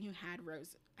person who had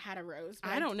a rose.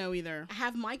 I don't know either. I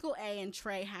have Michael A. and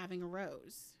Trey having a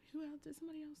rose. Who else? Did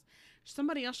somebody else?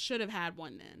 Somebody else should have had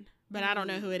one then, but I don't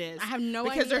know who it is. I have no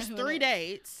idea. Because there's 3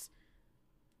 dates.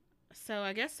 So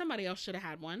I guess somebody else should have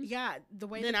had one. Yeah, the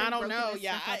way then I don't know.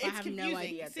 Yeah, it's I have confusing. no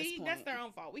idea. See, that's their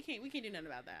own fault. We can't do nothing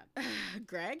about that.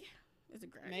 Greg, Is it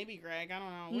Greg? Maybe Greg. I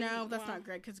don't know. No, that's not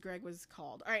Greg because Greg was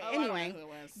called. All right. Anyway, I don't know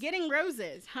who it was. Getting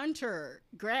Roses. Hunter,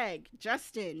 Greg,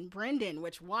 Justin, Brendan.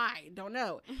 Which why? Don't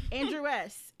know. Andrew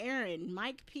S. Aaron,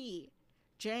 Mike P.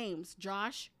 James,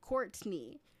 Josh,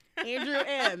 Courtney, Andrew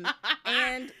M.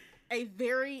 and a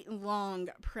very long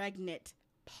pregnant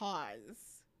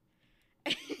pause.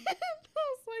 And I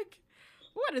was like,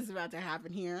 what is about to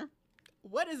happen here?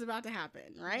 What is about to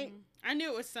happen, right? Mm-hmm. I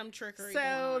knew it was some trickery.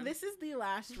 So this is the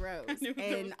last rose.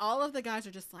 And all of the guys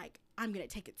are just like, I'm going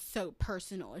to take it so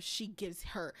personal if she gives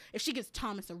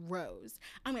Thomas a rose.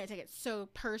 I'm going to take it so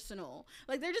personal.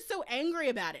 Like, they're just so angry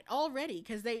about it already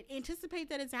because they anticipate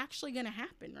that it's actually going to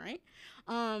happen, right?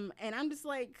 And I'm just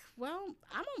like, well,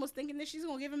 I'm almost thinking that she's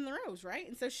going to give him the rose, right?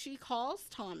 And so she calls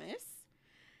Thomas.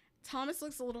 Thomas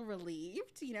looks a little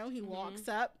relieved. You know, he walks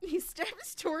up, he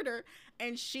steps toward her,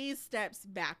 and she steps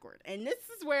backward. And this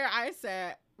is where I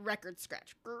said, record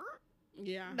scratch.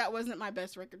 Yeah. That wasn't my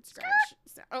best record scratch.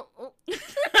 So,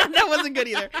 that wasn't good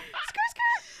either.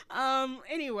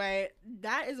 Anyway,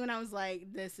 that is when I was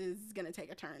like, this is going to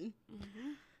take a turn.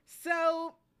 Mm-hmm.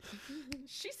 So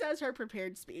she says her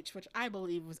prepared speech, which I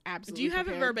believe was absolutely Do you have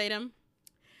prepared. it verbatim?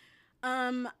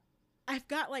 I've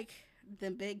got like the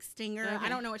big stinger. Okay. I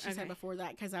don't know what she said before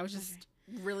that because I was just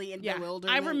really in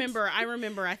bewilderment. I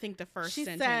remember. I think the first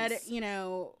sentence. She said, you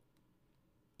know,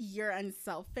 you're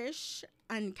unselfish,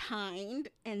 unkind,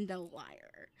 and a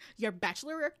liar. Your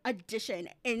Bachelor edition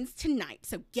ends tonight,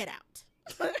 so get out.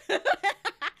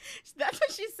 That's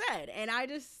what she said. And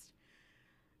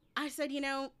I said, you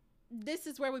know, this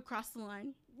is where we crossed the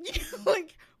line.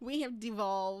 Like, we have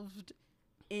devolved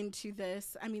into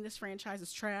this. I mean, this franchise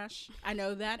is trash. I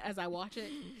know that as I watch it.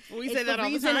 We say that all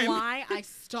the time. Reason why I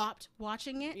stopped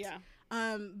watching it. Yeah.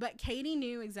 But Katie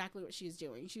knew exactly what she was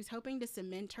doing. She was hoping to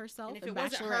cement herself in Bachelorette history. It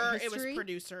wasn't her, it was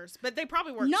producers. But they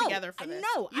probably worked together for this.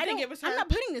 No, I think it was her. I'm not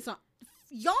putting this on.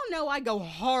 Y'all know I go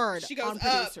hard on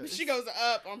producers. She goes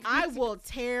up on producers. I will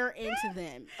tear into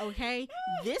them, okay?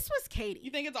 This was Katie.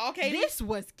 You think it's all Katie? This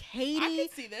was Katie. I can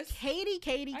see this. Katie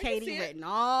written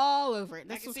all over it.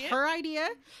 This was her idea.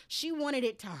 She wanted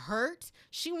it to hurt.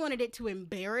 She wanted it to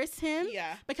embarrass him.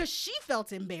 Yeah. Because she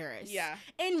felt embarrassed. Yeah.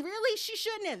 And really, she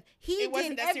shouldn't have. He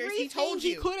did everything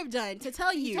he could have done to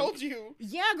tell you. He told you.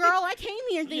 Yeah, girl, I came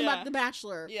here thinking about The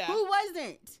Bachelor. Yeah. Who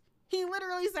wasn't? He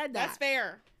literally said that. That's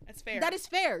fair. That's fair. That is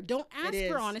fair. Don't ask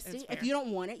for honesty if you don't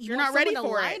want it. You're not ready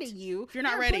for it. You're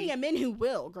not ready. There are plenty of men who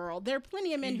will, girl. There are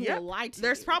plenty of men who will lie to you.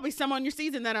 There's probably some on your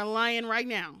season that are lying right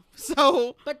now.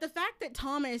 So, but the fact that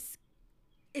Thomas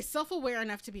is self-aware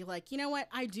enough to be like, you know what?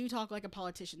 I do talk like a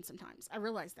politician sometimes. I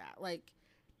realize that. Like,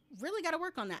 really got to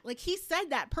work on that. Like, he said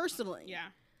that personally. Yeah.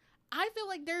 I feel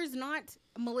like there's not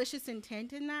malicious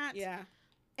intent in that. Yeah.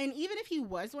 And even if he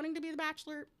was wanting to be the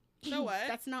Bachelor, so what?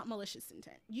 That's not malicious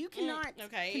intent. You cannot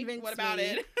convince what about me.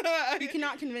 it? You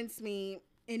cannot convince me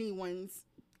anyone's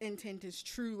intent is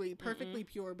truly perfectly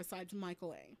pure besides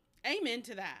Michael A. Amen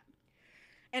to that.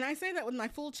 And I say that with my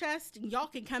full chest. And y'all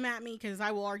can come at me because I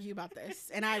will argue about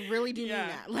this. And I really do mean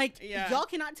that. Like, y'all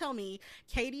cannot tell me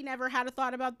Katie never had a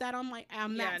thought about that on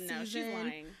that season. She's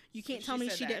lying. You can't tell me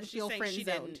she didn't feel friend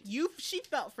zoned. She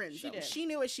felt friend zoned. She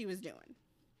knew what she was doing.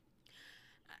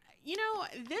 You know,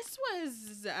 this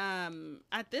was,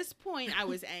 at this point, I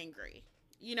was angry.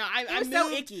 You know, I was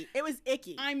so icky. It was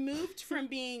icky. I moved from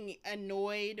being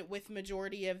annoyed with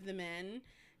majority of the men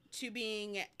to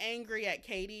being angry at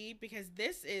Katie because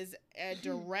this is a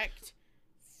direct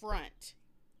front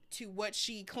to what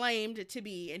she claimed to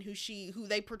be and who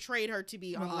they portrayed her to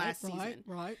be on last season.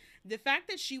 Right. The fact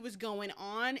that she was going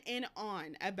on and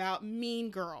on about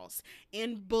mean girls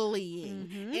and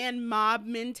bullying and mob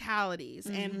mentalities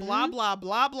and blah, blah,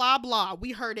 blah, blah, blah.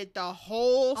 We heard it the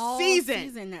whole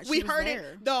season. We heard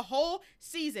it the whole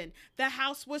season. The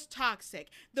house was toxic.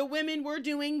 The women were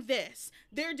doing this.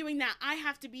 They're doing that. I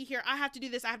have to be here. I have to do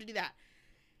this. I have to do that.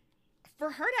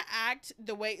 For her to act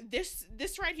the way this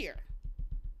right here.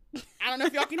 I don't know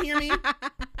if y'all can hear me.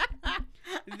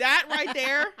 That right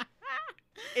there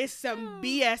is some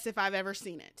BS if I've ever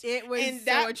seen it. It was and so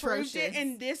that atrocious. Proved it,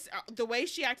 and this, the way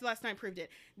she acted last night proved it.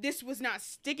 This was not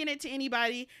sticking it to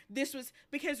anybody. This was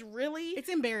because really, it's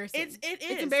embarrassing. It is.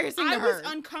 It's embarrassing to her. I was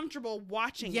uncomfortable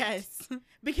watching it.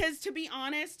 Because to be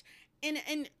honest,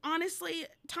 and honestly,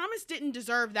 Thomas didn't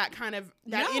deserve that kind of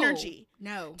energy.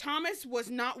 No. Thomas was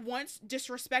not once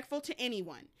disrespectful to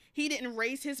anyone. He didn't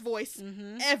raise his voice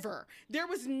ever. There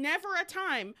was never a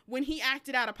time when he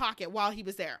acted out of pocket while he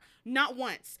was there. Not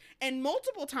once. And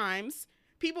multiple times,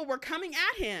 people were coming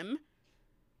at him.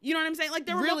 You know what I'm saying? Like,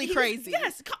 they were really crazy.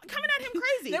 Coming at him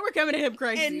crazy. They were coming at him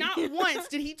crazy. And not once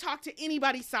did he talk to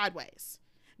anybody sideways.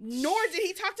 nor did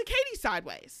he talk to Katie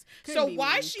sideways. So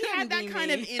why she had that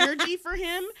kind of energy for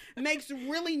him makes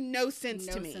really no sense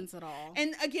to me. No sense at all.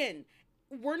 And again,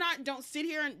 don't sit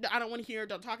here and I don't want to hear,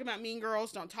 don't talk about Mean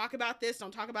Girls, don't talk about this,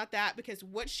 don't talk about that, because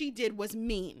what she did was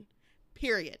mean.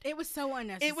 Period. It was so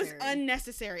unnecessary. It was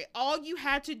unnecessary. All you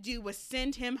had to do was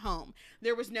send him home.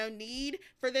 There was no need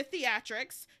for the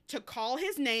theatrics to call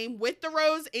his name with the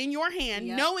rose in your hand,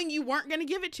 knowing you weren't going to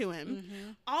give it to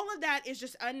him. All of that is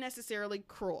just unnecessarily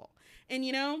cruel. And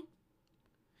you know,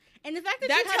 and the fact that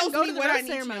you had to go to the rose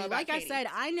ceremony, like I said,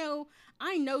 I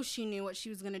know she knew what she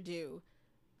was going to do.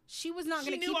 She was not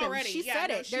going to keep him. She said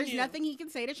it. There's nothing he can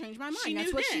say to change my mind.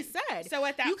 That's what she said. So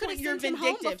at that point, you're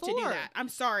vindictive to do that. I'm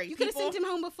sorry. You could have sent him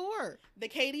home before. The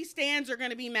Katie stans are going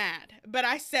to be mad. But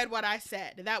I said what I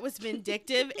said. That was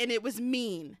vindictive and it was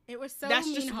mean. It was so That's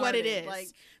just what it is. Like,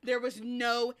 there was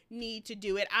no need to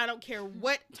do it. I don't care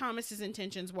what Thomas's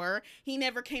intentions were. He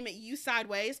never came at you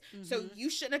sideways. So you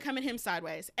shouldn't have come at him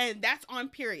sideways. And that's on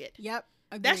period. Yep.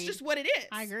 Agreed. That's just what it is.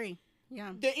 I agree.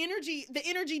 Yeah. The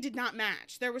energy did not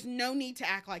match. There was no need to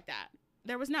act like that.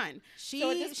 There was none. She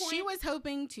was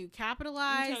hoping to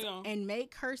capitalize and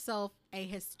make herself a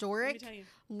historic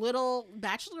little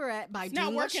bachelorette by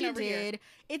doing what she did. Here.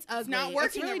 It's ugly. It's not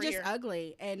working. It's really just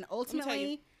ugly. And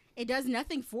ultimately, it does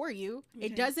nothing for you.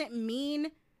 It doesn't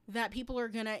mean that people are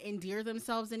going to endear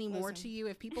themselves anymore to you.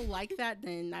 If people like that,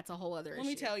 then that's a whole other issue. Let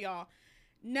me tell y'all,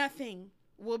 nothing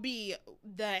will be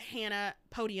the Hannah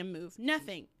podium move.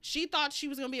 Nothing. She thought she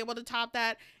was going to be able to top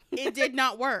that. It did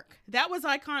not work. That was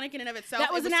iconic in and of itself.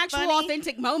 That was an actual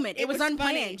authentic moment. It was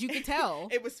unplanned. Funny. You could tell.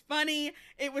 It was funny.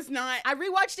 It was not. I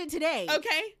rewatched it today.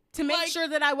 Okay. To make sure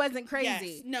that I wasn't crazy.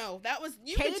 Yes. No, that was,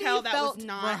 you could tell that was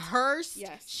not rehearsed.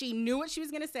 Yes. She knew what she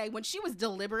was going to say. When she was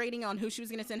deliberating on who she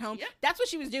was going to send home, that's what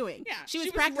she was doing. Yeah. She was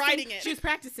practicing. Writing it. She was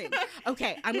practicing.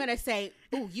 Okay, I'm going to say,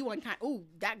 ooh, you unkind. Ooh,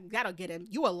 that'll get him.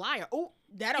 You a liar. Ooh,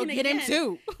 that'll get him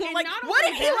too. Like, what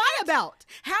did he lie about?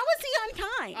 How was he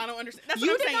unkind? I don't understand. That's you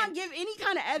what I'm did saying. not give any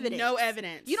kind of evidence. No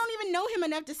evidence. You don't even know him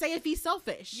enough to say if he's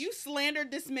selfish. You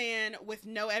slandered this man with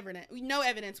no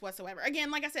evidence whatsoever.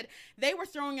 Again, like I said, they were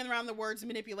throwing around the words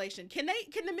manipulation. Can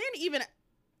the men even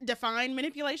define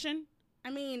manipulation?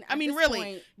 I mean, really,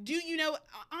 point, do you know,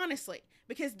 honestly,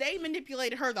 because they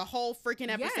manipulated her the whole freaking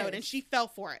episode and she fell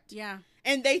for it. Yeah.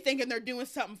 And they thinking they're doing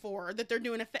something for her, that they're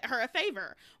doing her a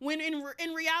favor. When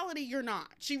in reality, you're not.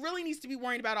 She really needs to be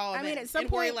worried about all of it. At some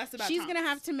point, she's going to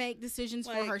have to make decisions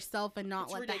for herself and not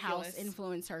let ridiculous. The house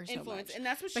influence her so much. And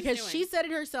that's what she's doing. Because she said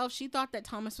it herself, she thought that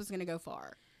Thomas was going to go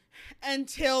far.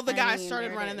 Until the guys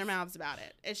started running their mouths about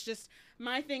it. It's just,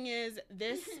 my thing is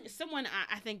this, someone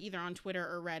I think either on Twitter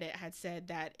or Reddit had said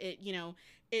that it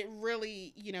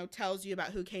really, tells you about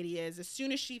who Katie is. As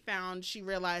soon as she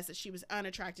realized that she was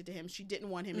unattracted to him, she didn't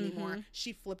want him anymore,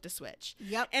 she flipped a switch.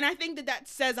 Yep. And I think that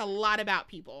says a lot about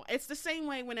people. It's the same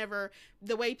way whenever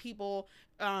the way people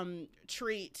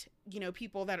treat,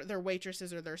 people that are their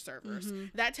waitresses or their servers.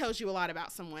 That tells you a lot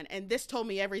about someone. And this told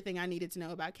me everything I needed to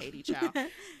know about Katie Chow.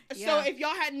 So if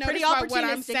y'all hadn't noticed by what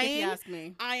I'm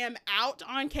saying, I am out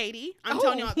on Katie. I'm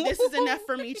telling y'all, this is enough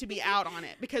for me to be out on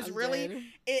it, because really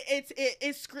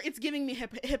it's giving me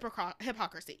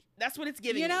hypocrisy. That's what it's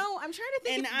giving me. I'm trying to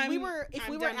think if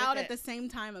we were out at the same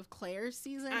time of Claire's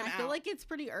season. I feel like it's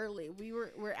pretty early.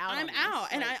 We're out. I'm out.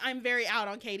 And I'm very out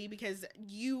on Katie, because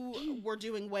you were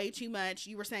doing way too much.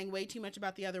 You were saying way too much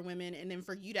about the other women, and then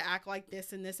for you to act like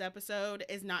this in this episode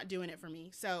is not doing it for me.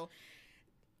 So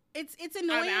it's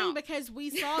annoying because we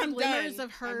saw glimmers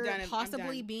of her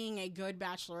possibly being a good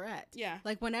bachelorette. Yeah.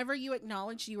 Like whenever you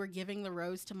acknowledged you were giving the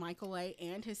rose to Michael A.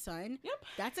 and his son,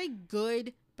 that's a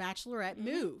good bachelorette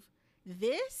move.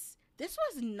 This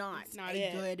was not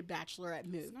a good bachelorette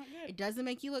move. It's not good. It doesn't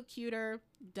make you look cuter.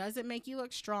 Doesn't make you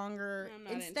look stronger.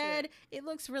 Instead, it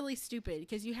looks really stupid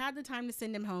because you had the time to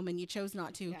send him home and you chose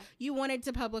not to. Yeah. You wanted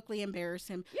to publicly embarrass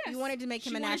him. Yes. You wanted to make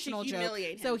him a national joke.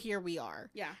 So here we are.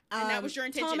 Yeah. And that was your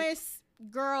intention. Thomas,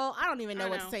 girl, I don't even know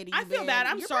what to say to you. I feel bad.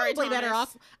 I'm sorry, probably Thomas. Better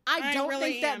off. I don't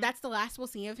really think that's the last we'll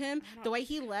see of him. The way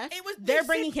he left, they're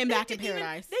bringing him back to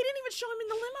paradise. They didn't even show him in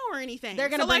the limo or anything. They're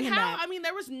going to bring him back. I mean,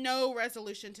 there was no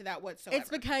resolution to that whatsoever.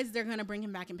 It's because they're going to bring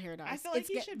him back in paradise. I feel like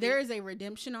he should be. There is a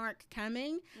redemption arc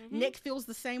coming. Nick feels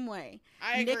the same way.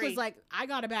 I agree. Nick was like, I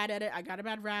got a bad edit. I got a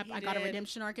bad rap. I got a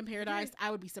redemption arc in paradise.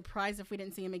 I would be surprised if we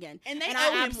didn't see him again. And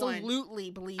I absolutely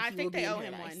believe I think they owe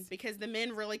him one, because the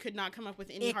men really could not come up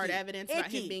with any hard evidence about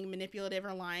him being manipulative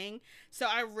or lying. So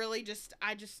I really just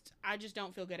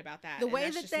don't feel good about that. The way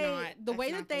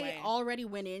that they already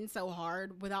went in so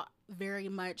hard without very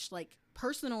much like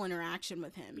personal interaction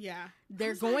with him. Yeah.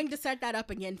 They're going to set that up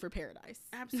again for Paradise.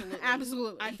 Absolutely.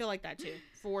 Absolutely. I feel like that too,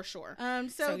 for sure.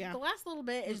 So the last little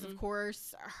bit is, of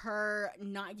course, her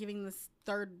not giving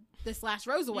this last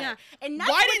rose away. Yeah. And that's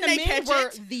why didn't they catch were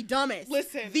it? The dumbest.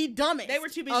 Listen. The dumbest. They were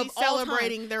too busy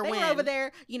celebrating their win. They were over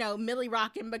there, Millie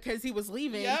rocking because he was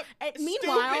leaving. Yep.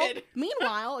 And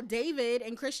meanwhile, David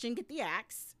and Christian get the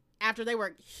axe. After they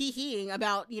were hee-heeing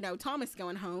about, Thomas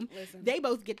going home, they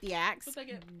both get the axe.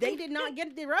 They did not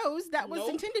get the rose that was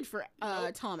intended for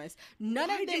Thomas. None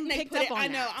of them picked up on that. I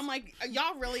know. I'm like,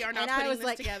 y'all really are not putting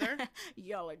this together.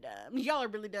 Y'all are dumb. Y'all are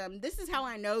really dumb. This is how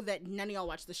I know that none of y'all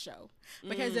watch the show.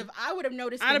 Because if I would have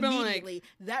noticed immediately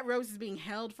that rose is being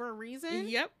held for a reason.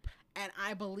 Yep. And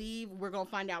I believe we're going to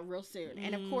find out real soon.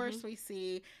 And of course, we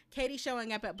see Katie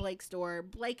showing up at Blake's door.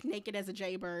 Blake naked as a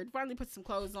jaybird. Finally puts some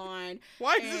clothes on.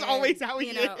 Why is this always how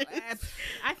he is?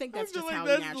 I think that's just how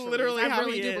he naturally is. I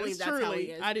really do believe that's how he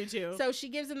is. I do too. So she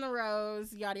gives him the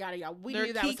rose, yada, yada, yada. We They're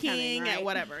knew that was coming, right? At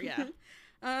whatever, yeah.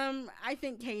 I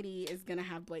think Katie is going to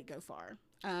have Blake go far.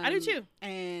 I do too.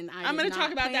 And I'm going to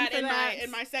talk about that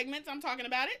in my segments. I'm talking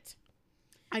about it.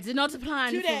 I did not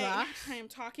plan for that. I am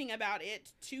talking about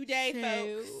it today,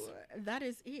 folks. That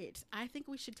is it. I think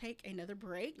we should take another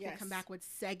break. Yes. We'll come back with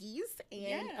seggies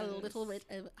and a little bit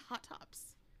of hot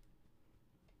tops.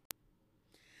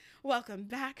 Welcome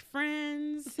back,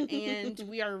 friends. And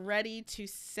we are ready to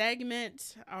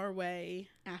segment our way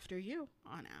after you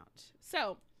on out.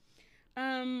 So,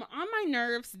 on my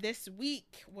nerves this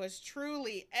week was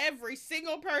truly every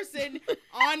single person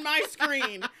on my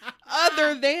screen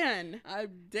other than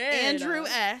Andrew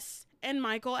S. and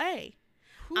Michael A.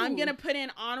 Ooh. I'm going to put in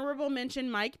honorable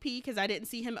mention Mike P. because I didn't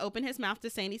see him open his mouth to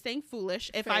say anything foolish.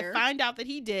 If I find out that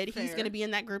he did, he's going to be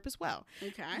in that group as well.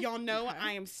 Okay. Y'all know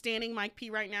I am standing Mike P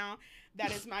right now.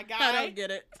 That is my guy. I don't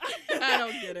get it.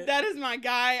 That is my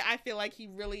guy. I feel like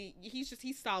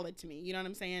he's solid to me. You know what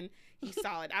I'm saying? He's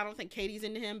solid. I don't think Katie's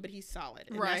into him, but he's solid.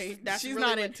 And right. That's She's really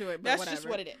not into it, but that's whatever. Just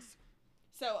what it is.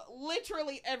 So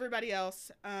literally everybody else,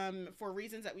 for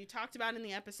reasons that we talked about in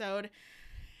the episode,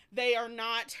 they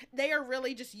are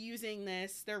really just using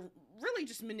this. They're really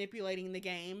just manipulating the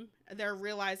game. They're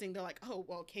realizing they're like, oh,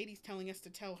 well, Katie's telling us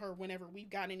to tell her whenever we've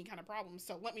got any kind of problems.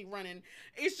 So let me run in.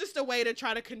 It's just a way to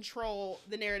try to control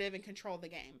the narrative and control the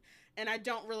game. And I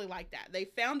don't really like that. They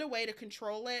found a way to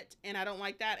control it, and I don't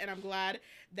like that. And I'm glad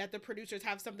that the producers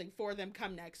have something for them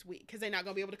come next week, because they're not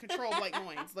going to be able to control Blake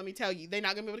Moynes. Let me tell you, they're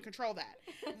not going to be able to control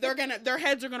that. Their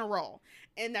heads are going to roll,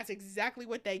 and that's exactly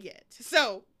what they get.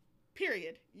 So,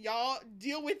 period. Y'all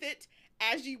deal with it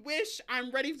as you wish.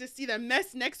 I'm ready to see the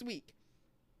mess next week.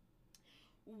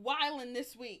 Wildin'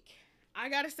 this week, I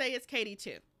got to say it's Katie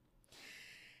too.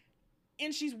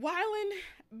 And she's wildin'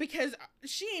 because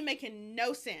she ain't making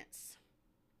no sense.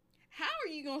 How are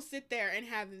you going to sit there and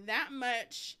have that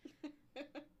much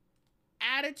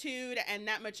attitude and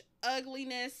that much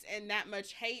ugliness and that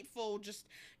much hateful, just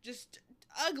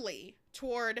ugly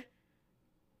toward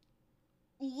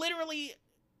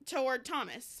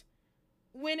Thomas,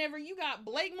 whenever you got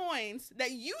Blake Moynes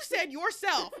that you said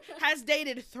yourself has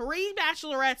dated 3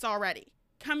 bachelorettes already,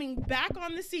 coming back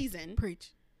on the season. Preach.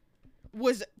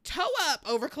 Was toe up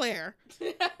over Claire,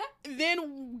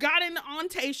 then got on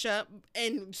Tayshia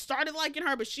and started liking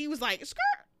her, but she was like,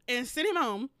 skirt, and sent him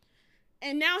home.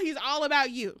 And now he's all about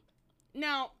you.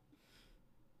 Now,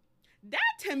 that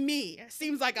to me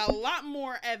seems like a lot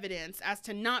more evidence as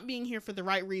to not being here for the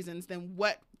right reasons than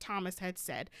what Thomas had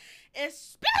said.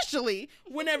 Especially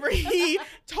whenever he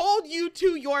told you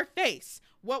to your face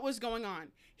what was going on.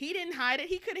 He didn't hide it.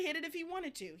 He could have hid it if he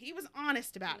wanted to. He was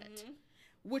honest about it.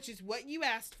 Which is what you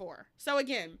asked for. So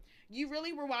again, you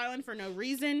really were wiling for no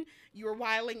reason. You were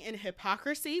wiling in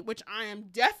hypocrisy, which I am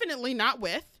definitely not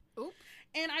with. Oop.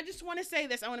 And I just want to say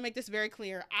this. I want to make this very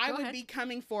clear. I would be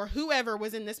coming for whoever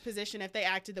was in this position if they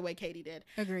acted the way Katie did.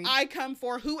 Agreed. I come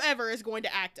for whoever is going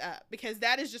to act up, because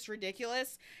that is just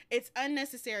ridiculous. It's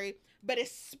unnecessary, but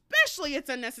especially it's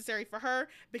unnecessary for her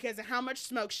because of how much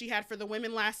smoke she had for the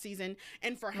women last season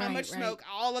and for how much smoke,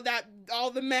 all of that,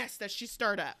 all the mess that she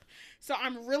stirred up. So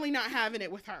I'm really not having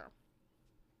it with her.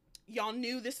 Y'all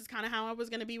knew this is kind of how I was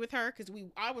going to be with her, because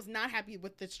I was not happy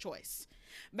with this choice.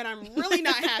 But I'm really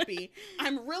not happy.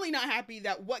 I'm really not happy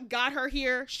that what got her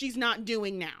here, she's not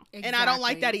doing now. Exactly. And I don't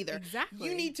like that either. Exactly.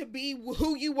 You need to be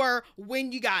who you were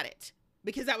when you got it,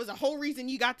 because that was the whole reason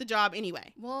you got the job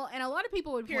anyway. Well, and a lot of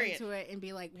people would point to it and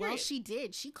be like, well, she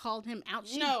did. She called him out.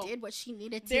 She did what she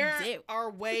needed to do.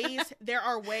 There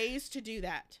are ways to do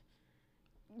that.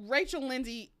 Rachel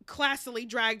Lindsay classily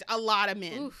dragged a lot of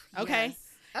men. Oof, okay? Yes.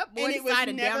 And it was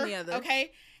never, down the other.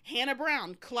 Okay? Hannah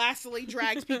Brown classily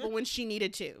dragged people when she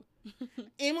needed to.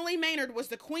 Emily Maynard was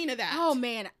the queen of that. Oh,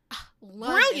 man.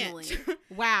 Brilliant. Emily.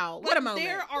 Wow. What a moment.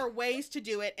 There are ways to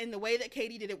do it, and the way that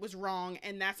Katie did it was wrong,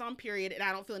 and that's on period, and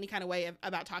I don't feel any kind of way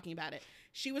about talking about it.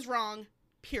 She was wrong,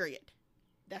 period.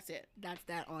 That's it. That's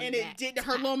that on and that. And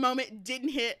her little moment didn't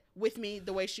hit with me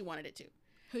the way she wanted it to.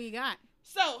 Who you got?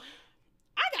 So,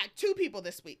 I got 2 people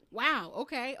this week. Wow.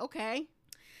 Okay.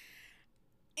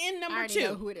 In number I already 2.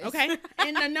 know who it is. Okay?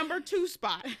 In the number 2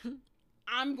 spot,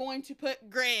 I'm going to put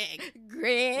Greg.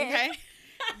 Okay?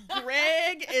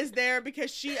 Greg is there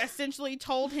because she essentially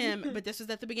told him, but this was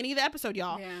at the beginning of the episode,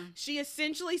 y'all. Yeah. She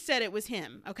essentially said it was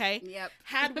him, okay? Yep.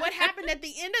 Had what happened at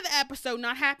the end of the episode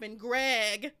not happened,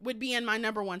 Greg would be in my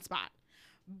number 1 spot.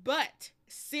 But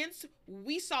since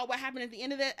we saw what happened at the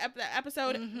end of the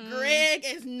episode, Greg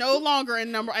is no longer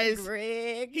in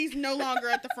Greg. He's no longer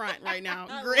at the front right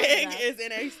now. Greg is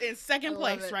in second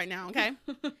place right now, okay?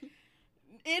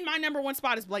 In my number 1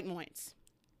 spot is Blake Moynes.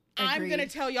 Agreed. I'm going to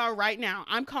tell y'all right now.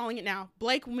 I'm calling it now.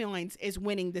 Blake Moynes is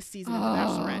winning this season of The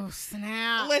Bachelorette. Oh,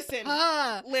 snap.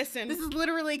 Listen. This is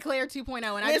literally Claire 2.0, and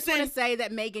I just want to say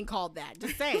that Megan called that.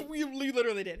 Just say it. we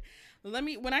literally did.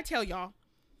 When I tell y'all,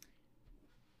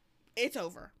 it's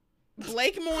over.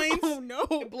 Blake Moynes. Oh, no.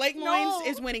 Blake Moynes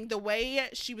is winning. The way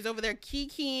she was over there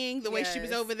kikiing, the way she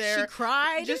was over there. She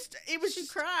cried. She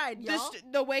cried, y'all. Just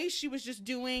the way she was just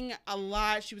doing a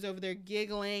lot. She was over there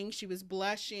giggling. She was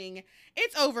blushing.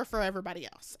 It's over for everybody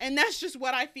else. And that's just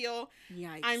what I feel.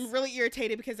 Yikes. I'm really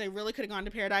irritated because they really could have gone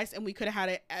to Paradise and we could have had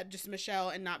it at just Michelle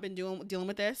and not been dealing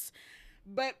with this.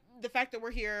 But the fact that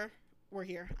we're here.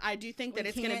 I do think that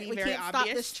it's going to be very obvious. We can't stop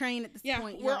this train at this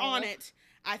point. We're on it.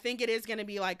 I think it is going to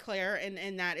be like Claire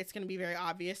and that it's going to be very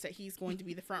obvious that he's going to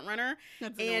be the front runner.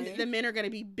 And the men are going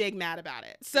to be big mad about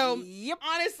it. So,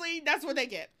 honestly, that's what they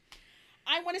get.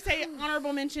 I want to say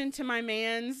honorable mention to my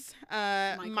mans,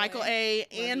 Michael A.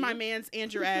 and my mans,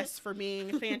 Andrew S. for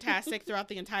being fantastic throughout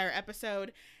the entire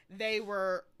episode. They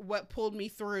were what pulled me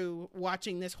through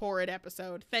watching this horrid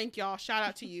episode. Thank y'all. Shout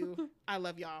out to you. I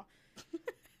love y'all.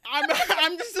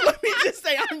 Let me just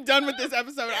say I'm done with this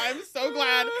episode. I'm so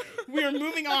glad we are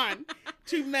moving on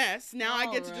to mess. Now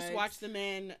I get to just watch the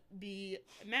men be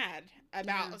mad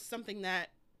about something that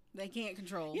they can't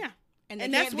control. Yeah.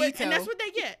 And that's what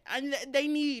they get. And they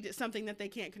need something that they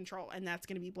can't control, and that's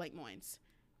going to be Blake Moynes.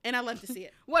 And I love to see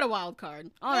it. What a wild card.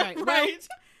 All right. Right.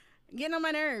 Well, getting on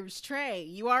my nerves. Trey,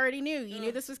 you already knew. You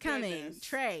knew this was coming. Goodness.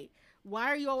 Trey, why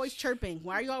are you always chirping?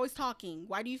 Why are you always talking?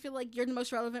 Why do you feel like you're the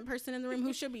most relevant person in the room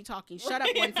who should be talking? Shut up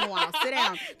once in a while. Sit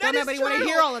down. Don't nobody want to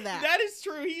hear all of that. That is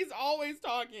true. He's always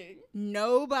talking.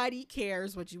 Nobody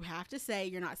cares what you have to say.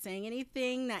 You're not saying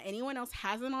anything that anyone else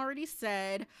hasn't already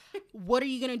said. What are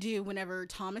you going to do whenever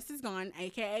Thomas is gone,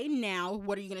 a.k.a. now?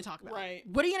 What are you going to talk about? Right.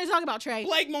 What are you going to talk about, Trey?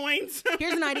 Blake Moynes.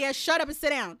 Here's an idea. Shut up and sit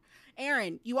down.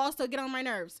 Aaron, you also get on my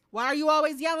nerves. Why are you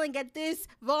always yelling at this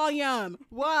volume?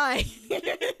 Why?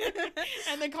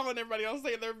 And then calling everybody else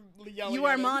saying they're yelling. You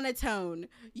are monotone.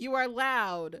 You are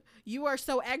loud. You are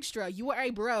so extra. You are a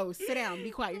bro. Sit down.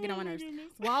 Be quiet. You're getting on my nerves.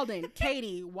 Walden,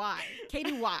 Katie, why?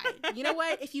 Katie, why? You know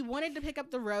what? If you wanted to pick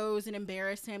up the rose and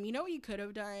embarrass him, you know what you could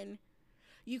have done?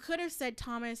 You could have said,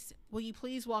 Thomas, will you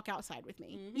please walk outside with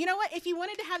me? Mm-hmm. You know what? If you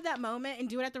wanted to have that moment and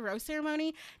do it at the rose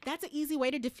ceremony, that's an easy way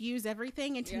to diffuse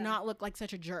everything and to not look like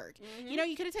such a jerk. Mm-hmm. You know,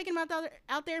 you could have taken him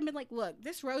out there and been like, look,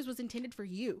 this rose was intended for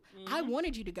you. Mm-hmm. I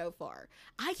wanted you to go far.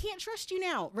 I can't trust you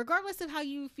now. Regardless of how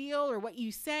you feel or what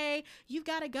you say, you've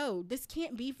got to go. This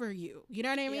can't be for you. You know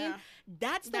what I mean?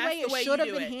 That's the way it should have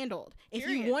been handled. If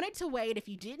you wanted to wait, if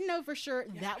you didn't know for sure,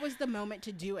 that was the moment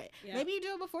to do it. Yeah. Maybe you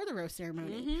do it before the rose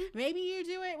ceremony. Mm-hmm. Maybe you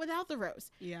do it without the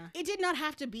rose. Yeah. It did not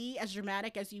have to be as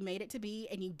dramatic as you made it to be,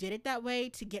 and you did it that way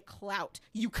to get clout.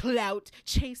 You clout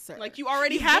chaser. Like you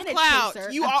already have clout.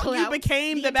 You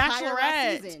became the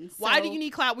Bachelorette. Season, so why do you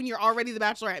need clout when you're already the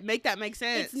Bachelorette? Make that make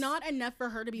sense. It's not enough for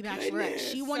her to be Bachelorette.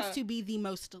 She wants to be the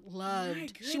most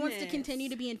loved. She wants to continue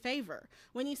to be in favor.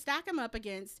 When you stack them up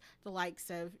against the likes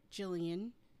of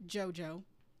Jillian, JoJo,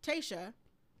 Tayshia,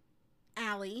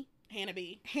 Allie, Hannah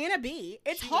B.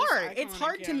 It's hard. It's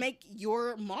hard to make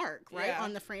your mark, right,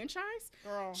 on the franchise.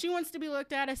 Girl. She wants to be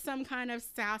looked at as some kind of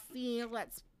sassy,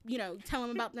 let's, tell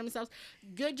them about themselves.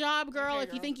 Good job, girl. Okay,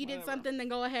 if you think you did something, then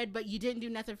go ahead. But you didn't do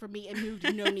nothing for me and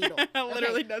moved no needle.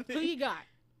 Literally nothing. Who you got?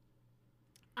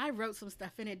 I wrote some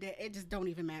stuff in it that it just don't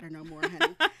even matter no more,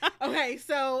 honey. Okay,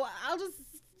 so I'll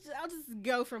just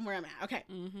go from where I'm at. Okay.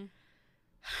 Mm-hmm.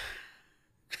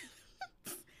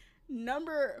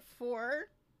 Number 4.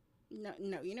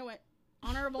 No, you know what?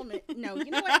 honorable no,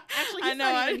 you know what?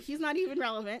 Actually, he's not even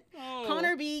relevant. Oh.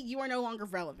 Connor B, you are no longer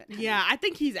relevant. Honey. Yeah, I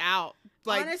think he's out.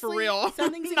 Like, honestly, for real.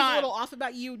 Something seems a little off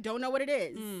about you. Don't know what it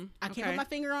is. I can't put my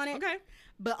finger on it. Okay.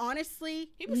 But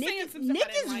honestly,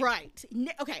 Nick is right.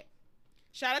 Okay.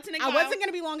 Shout out to Nick. I wasn't going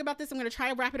to be long about this. I'm going to try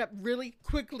to wrap it up really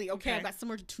quickly. Okay. I've got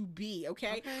somewhere to be.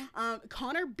 Okay.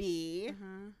 Connor B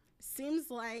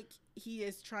seems like he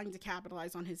is trying to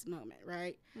capitalize on his moment,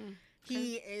 right? Okay.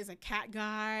 He is a cat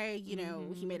guy. You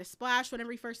know, he made a splash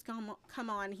whenever he first come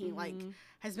on. He like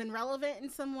has been relevant in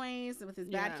some ways with his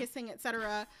bad kissing,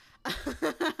 etc.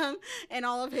 And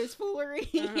all of his foolery.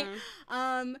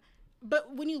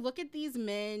 But when you look at these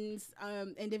men's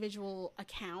individual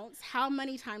accounts, how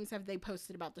many times have they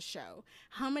posted about the show?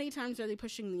 How many times are they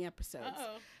pushing the episodes?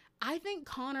 I think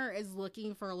Connor is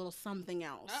looking for a little something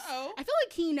else. I feel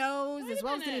like he knows as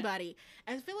well as anybody.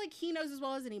 I feel like he knows as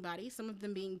well as anybody, some of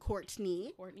them being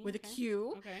Courtney with a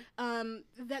Q,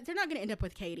 that they're not going to end up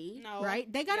with Katie,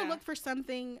 right? They got to look for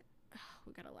something. Oh,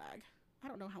 we got to lag. I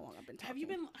don't know how long I've been talking. Have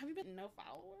you been no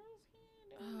followers?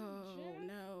 Oh,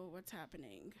 no. What's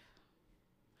happening?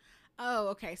 Oh,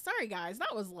 okay. Sorry, guys.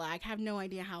 That was lag. I have no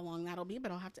idea how long that'll be,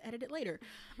 but I'll have to edit it later.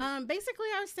 Basically,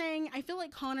 I was saying I feel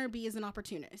like Connor B is an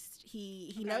opportunist.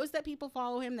 He knows that people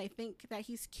follow him. They think that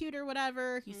he's cute or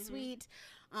whatever. He's sweet.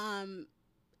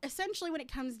 Essentially, when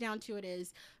it comes down to it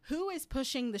is, who is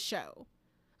pushing the show?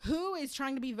 Who is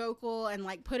trying to be vocal and,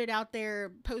 like, put it out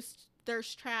there, post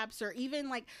thirst traps or even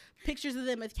like pictures of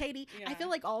them with Katie? I feel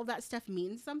like all of that stuff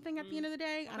means something at the end of the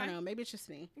day. I don't know, maybe it's just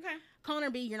me. Connor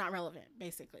B, you're not relevant,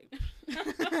 basically.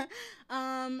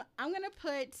 I'm gonna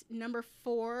put number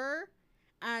 4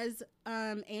 as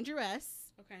Andrew S.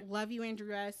 Love you,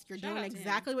 Andrew S. You're doing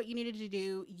exactly what you needed to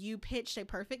do. You pitched a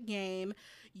perfect game.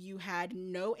 You had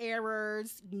no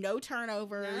errors, no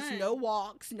turnovers, no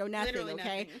walks, no nothing. Literally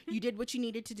nothing. You did what you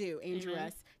needed to do, Andrew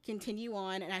S. Continue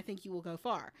on, and I think you will go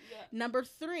far. Number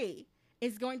 3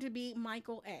 is going to be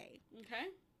Michael A.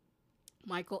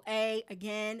 Michael A,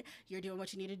 again, you're doing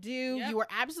what you need to do. You are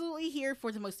absolutely here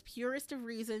for the most purest of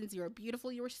reasons. You are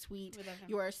beautiful. You are sweet.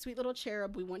 You are a sweet little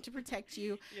cherub. We want to protect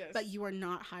you, but you are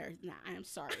not higher than that. I am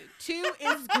sorry. 2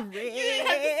 is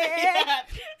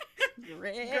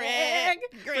Greg.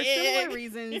 For similar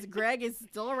reasons, Greg is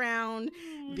still around,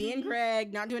 being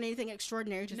Greg, not doing anything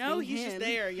extraordinary. Just being he's him. Just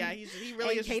there. Yeah, he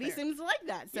really is. Katie seems to like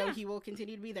that, so he will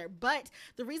continue to be there. But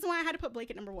the reason why I had to put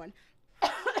Blake at number 1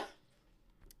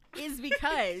 is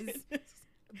because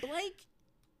Blake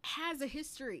has a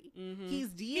history. He's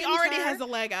he already has a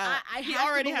leg up. He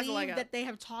already has a leg up. That they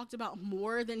have talked about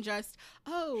more than just,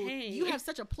 you have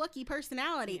such a plucky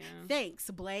personality. Thanks,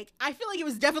 Blake. I feel like it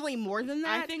was definitely more than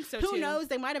that. I think so Who knows?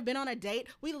 They might have been on a date.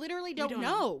 We literally don't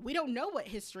know. We don't know what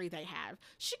history they have.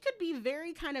 She could be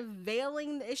very kind of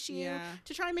veiling the issue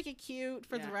to try and make it cute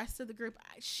for the rest of the group.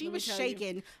 She was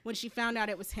shaken when she found out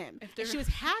it was him. She was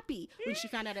happy when she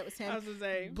found out it was him. I was gonna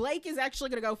say, Blake is actually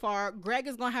going to go far. Greg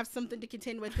is going to have something to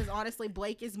contend with. Because honestly,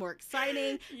 Blake is more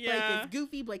exciting. Blake is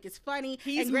goofy. Blake is funny.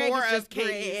 He's and Greg more is just of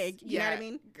Greg. You know what I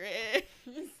mean? Greg.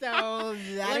 So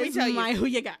that is who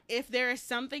you got. If there is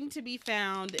something to be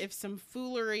found, if some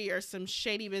foolery or some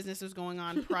shady business was going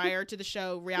on prior to the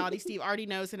show, Reality Steve already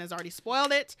knows and has already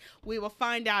spoiled it. We will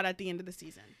find out at the end of the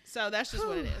season. So that's just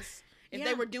what it is. If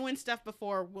they were doing stuff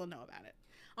before, we'll know about it.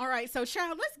 All right, so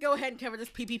child, let's go ahead and cover this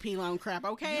PPP loan crap,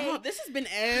 okay? No, this has been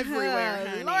everywhere,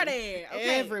 honey. Lordy.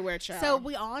 Okay. Everywhere, child. So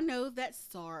we all know that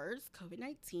SARS,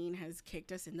 COVID-19, has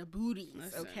kicked us in the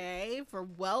booties, okay, for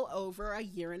well over a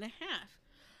year and a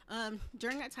half.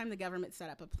 During that time, the government set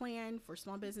up a plan for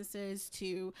small businesses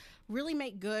to really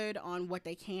make good on what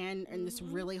they can in this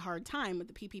really hard time with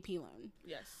the PPP loan.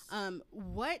 Yes.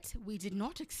 What we did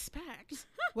not expect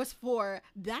was for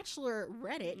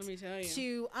Bachelorette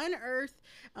to unearth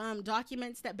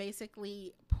documents that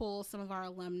basically pull some of our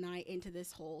alumni into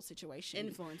this whole situation.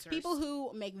 Influencers. People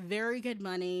who make very good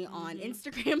money on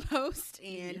Instagram posts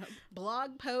and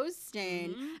blog posts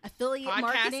and affiliate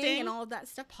marketing and all of that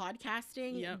stuff,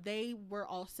 podcasting. They were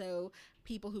also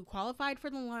people who qualified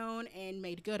for the loan and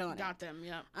made good on it. Got them,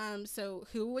 So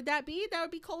who would that be? That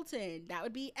would be Colton. That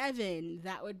would be Evan.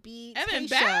 That would be Evan Tasha.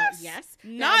 Bass? Yes.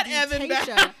 Not Evan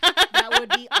Tasha. Bass. That would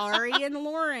be Ari and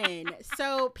Lauren.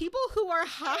 So people who are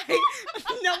high.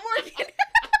 No more.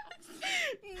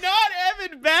 Not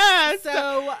Evan Bass.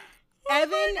 So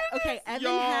Evan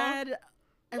had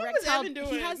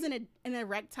He has an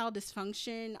erectile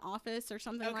dysfunction office or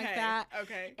something like that.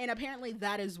 Okay. And apparently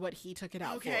that is what he took it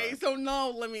out for. Okay, so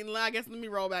no, let me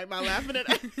roll back my laughing at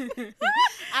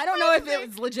I don't know if it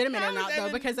was legitimate or not,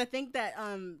 though, because I think that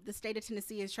the state of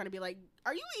Tennessee is trying to be like,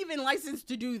 are you even licensed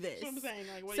to do this? That's what I'm saying.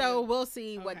 Like, so we'll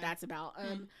see what that's about.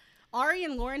 Ari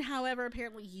and Lauren, however,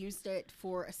 apparently used it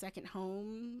for a second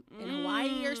home in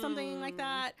Hawaii or something like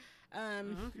that.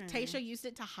 Tayshia used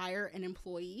it to hire an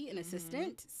employee, an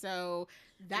assistant. So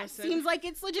that seems like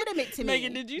it's legitimate to me.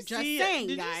 Megan, did you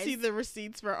see the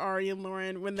receipts for Ari and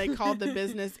Lauren when they called the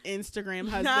business Instagram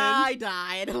husband? I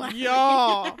died.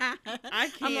 Y'all, I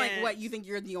can't. I'm like, what? You think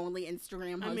you're the only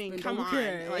Instagram husband? I mean, come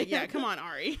on. Like, yeah, come on,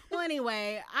 Ari. Well,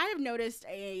 anyway, I have noticed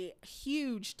a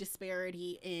huge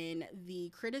disparity in the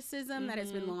criticism that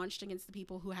has been launched against the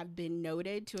people who have been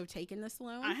noted to have taken this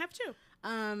loan. I have too.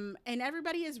 And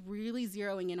everybody is really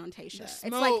zeroing in on Tayshia. It's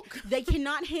like they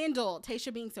cannot handle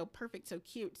Tayshia being so perfect, so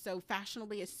cute, so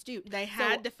fashionably astute. They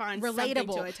had to find relatable. Something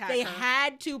to attack they her.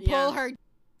 had to pull her.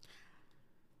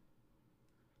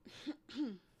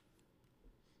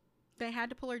 They had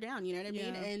to pull her down. You know what I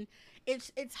mean? And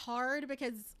it's hard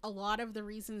because a lot of the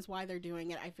reasons why they're doing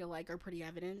it, I feel like, are pretty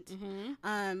evident.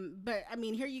 But I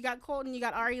mean, here you got Colton, you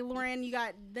got Ari, Lauren, you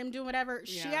got them doing whatever.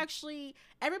 She actually,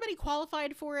 everybody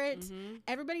qualified for it.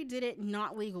 Everybody did it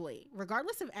not legally,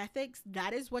 regardless of ethics.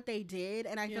 That is what they did,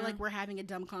 and I feel like we're having a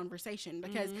dumb conversation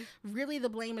because really the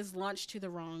blame is launched to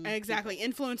the wrong. Exactly,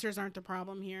 people. Influencers aren't the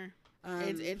problem here.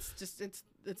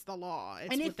 It's the law.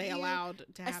 It's what they allowed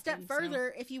to happen. A step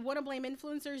further, if you want to blame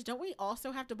influencers, don't we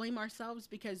also have to blame ourselves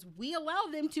because we allow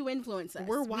them to influence us?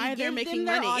 We're why they're making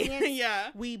money.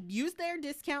 We use their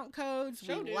discount codes.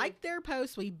 We like their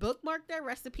posts. We bookmark their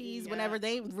recipes whenever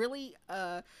they really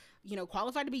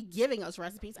qualified to be giving us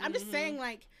recipes. I'm just saying,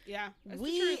 like,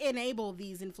 we enable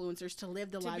these influencers to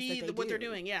live the lives that they do. What they're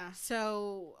doing,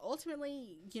 So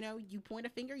ultimately, you point a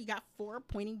finger, you got 4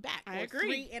 pointing back. I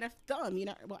agree. 3 and a thumb.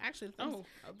 Well, actually, the thumb's,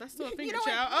 that's still a finger,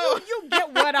 you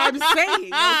get what I'm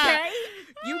saying, okay?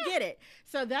 You get it.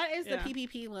 So that is the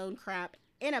PPP loan crap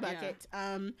in a bucket.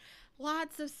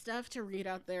 Lots of stuff to read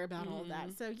out there about all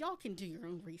that. So y'all can do your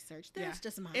own research. That's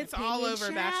just my opinion. It's all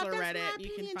over Bachelorette. You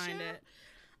can find it.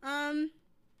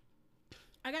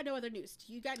 I got no other news.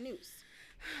 You got news?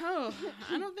 Oh,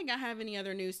 I don't think I have any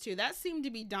other news too. That seemed to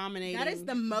be dominating. That is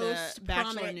the most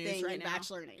Bachelor news thing right in now.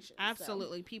 Bachelor Nation.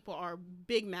 Absolutely, so. People are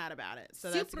big mad about it. So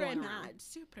that's going on.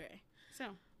 Super.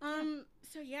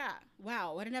 So yeah.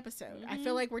 Wow, what an episode! I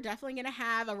feel like we're definitely gonna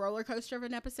have a roller coaster of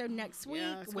an episode next week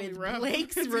with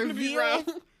Blake's reveal.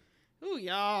 Ooh,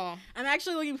 y'all! I'm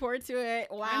actually looking forward to it.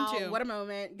 Wow, what a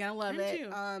moment! Gonna love it.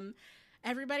 Too.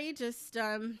 Everybody just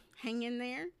hang in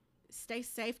there. Stay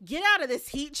safe. Get out of this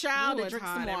heat, child, and drink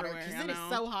some water because it is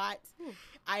so hot. Ooh.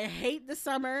 I hate the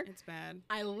summer. It's bad.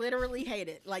 I literally hate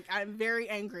it. Like, I'm very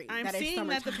angry. I'm seeing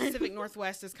that the Pacific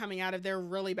Northwest is coming out of their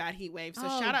really bad heat wave. So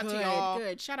shout out to y'all.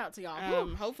 Good. Shout out to y'all.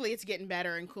 Hopefully it's getting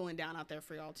better and cooling down out there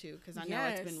for y'all too, because I know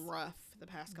it's been rough the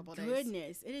past couple of days.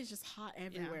 Goodness, it is just hot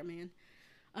everywhere, man.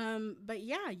 But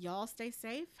yeah, y'all stay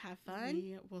safe. Have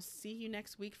fun. We'll see you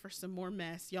next week for some more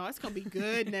mess. Y'all, it's going to be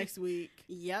good next week.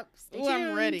 Yep. Stay tuned.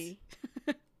 I'm ready.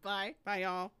 Bye. Bye,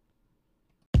 y'all.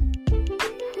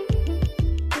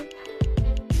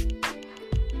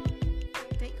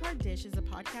 Date Card Dish is a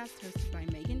podcast hosted by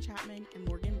Megan Chapman and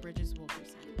Morgan Bridges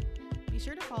Wilkerson. Be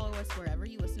sure to follow us wherever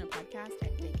you listen to podcasts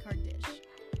at Date Card Dish.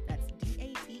 That's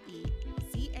DATECARDDISH.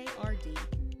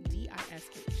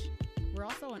 We're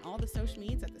also on all the social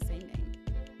medias at the same name.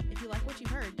 If you like what you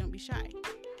heard, don't be shy.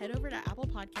 Head over to Apple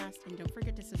Podcasts and don't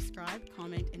forget to subscribe,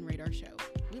 comment, and rate our show.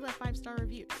 We love 5-star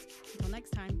reviews. Until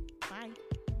next time, bye.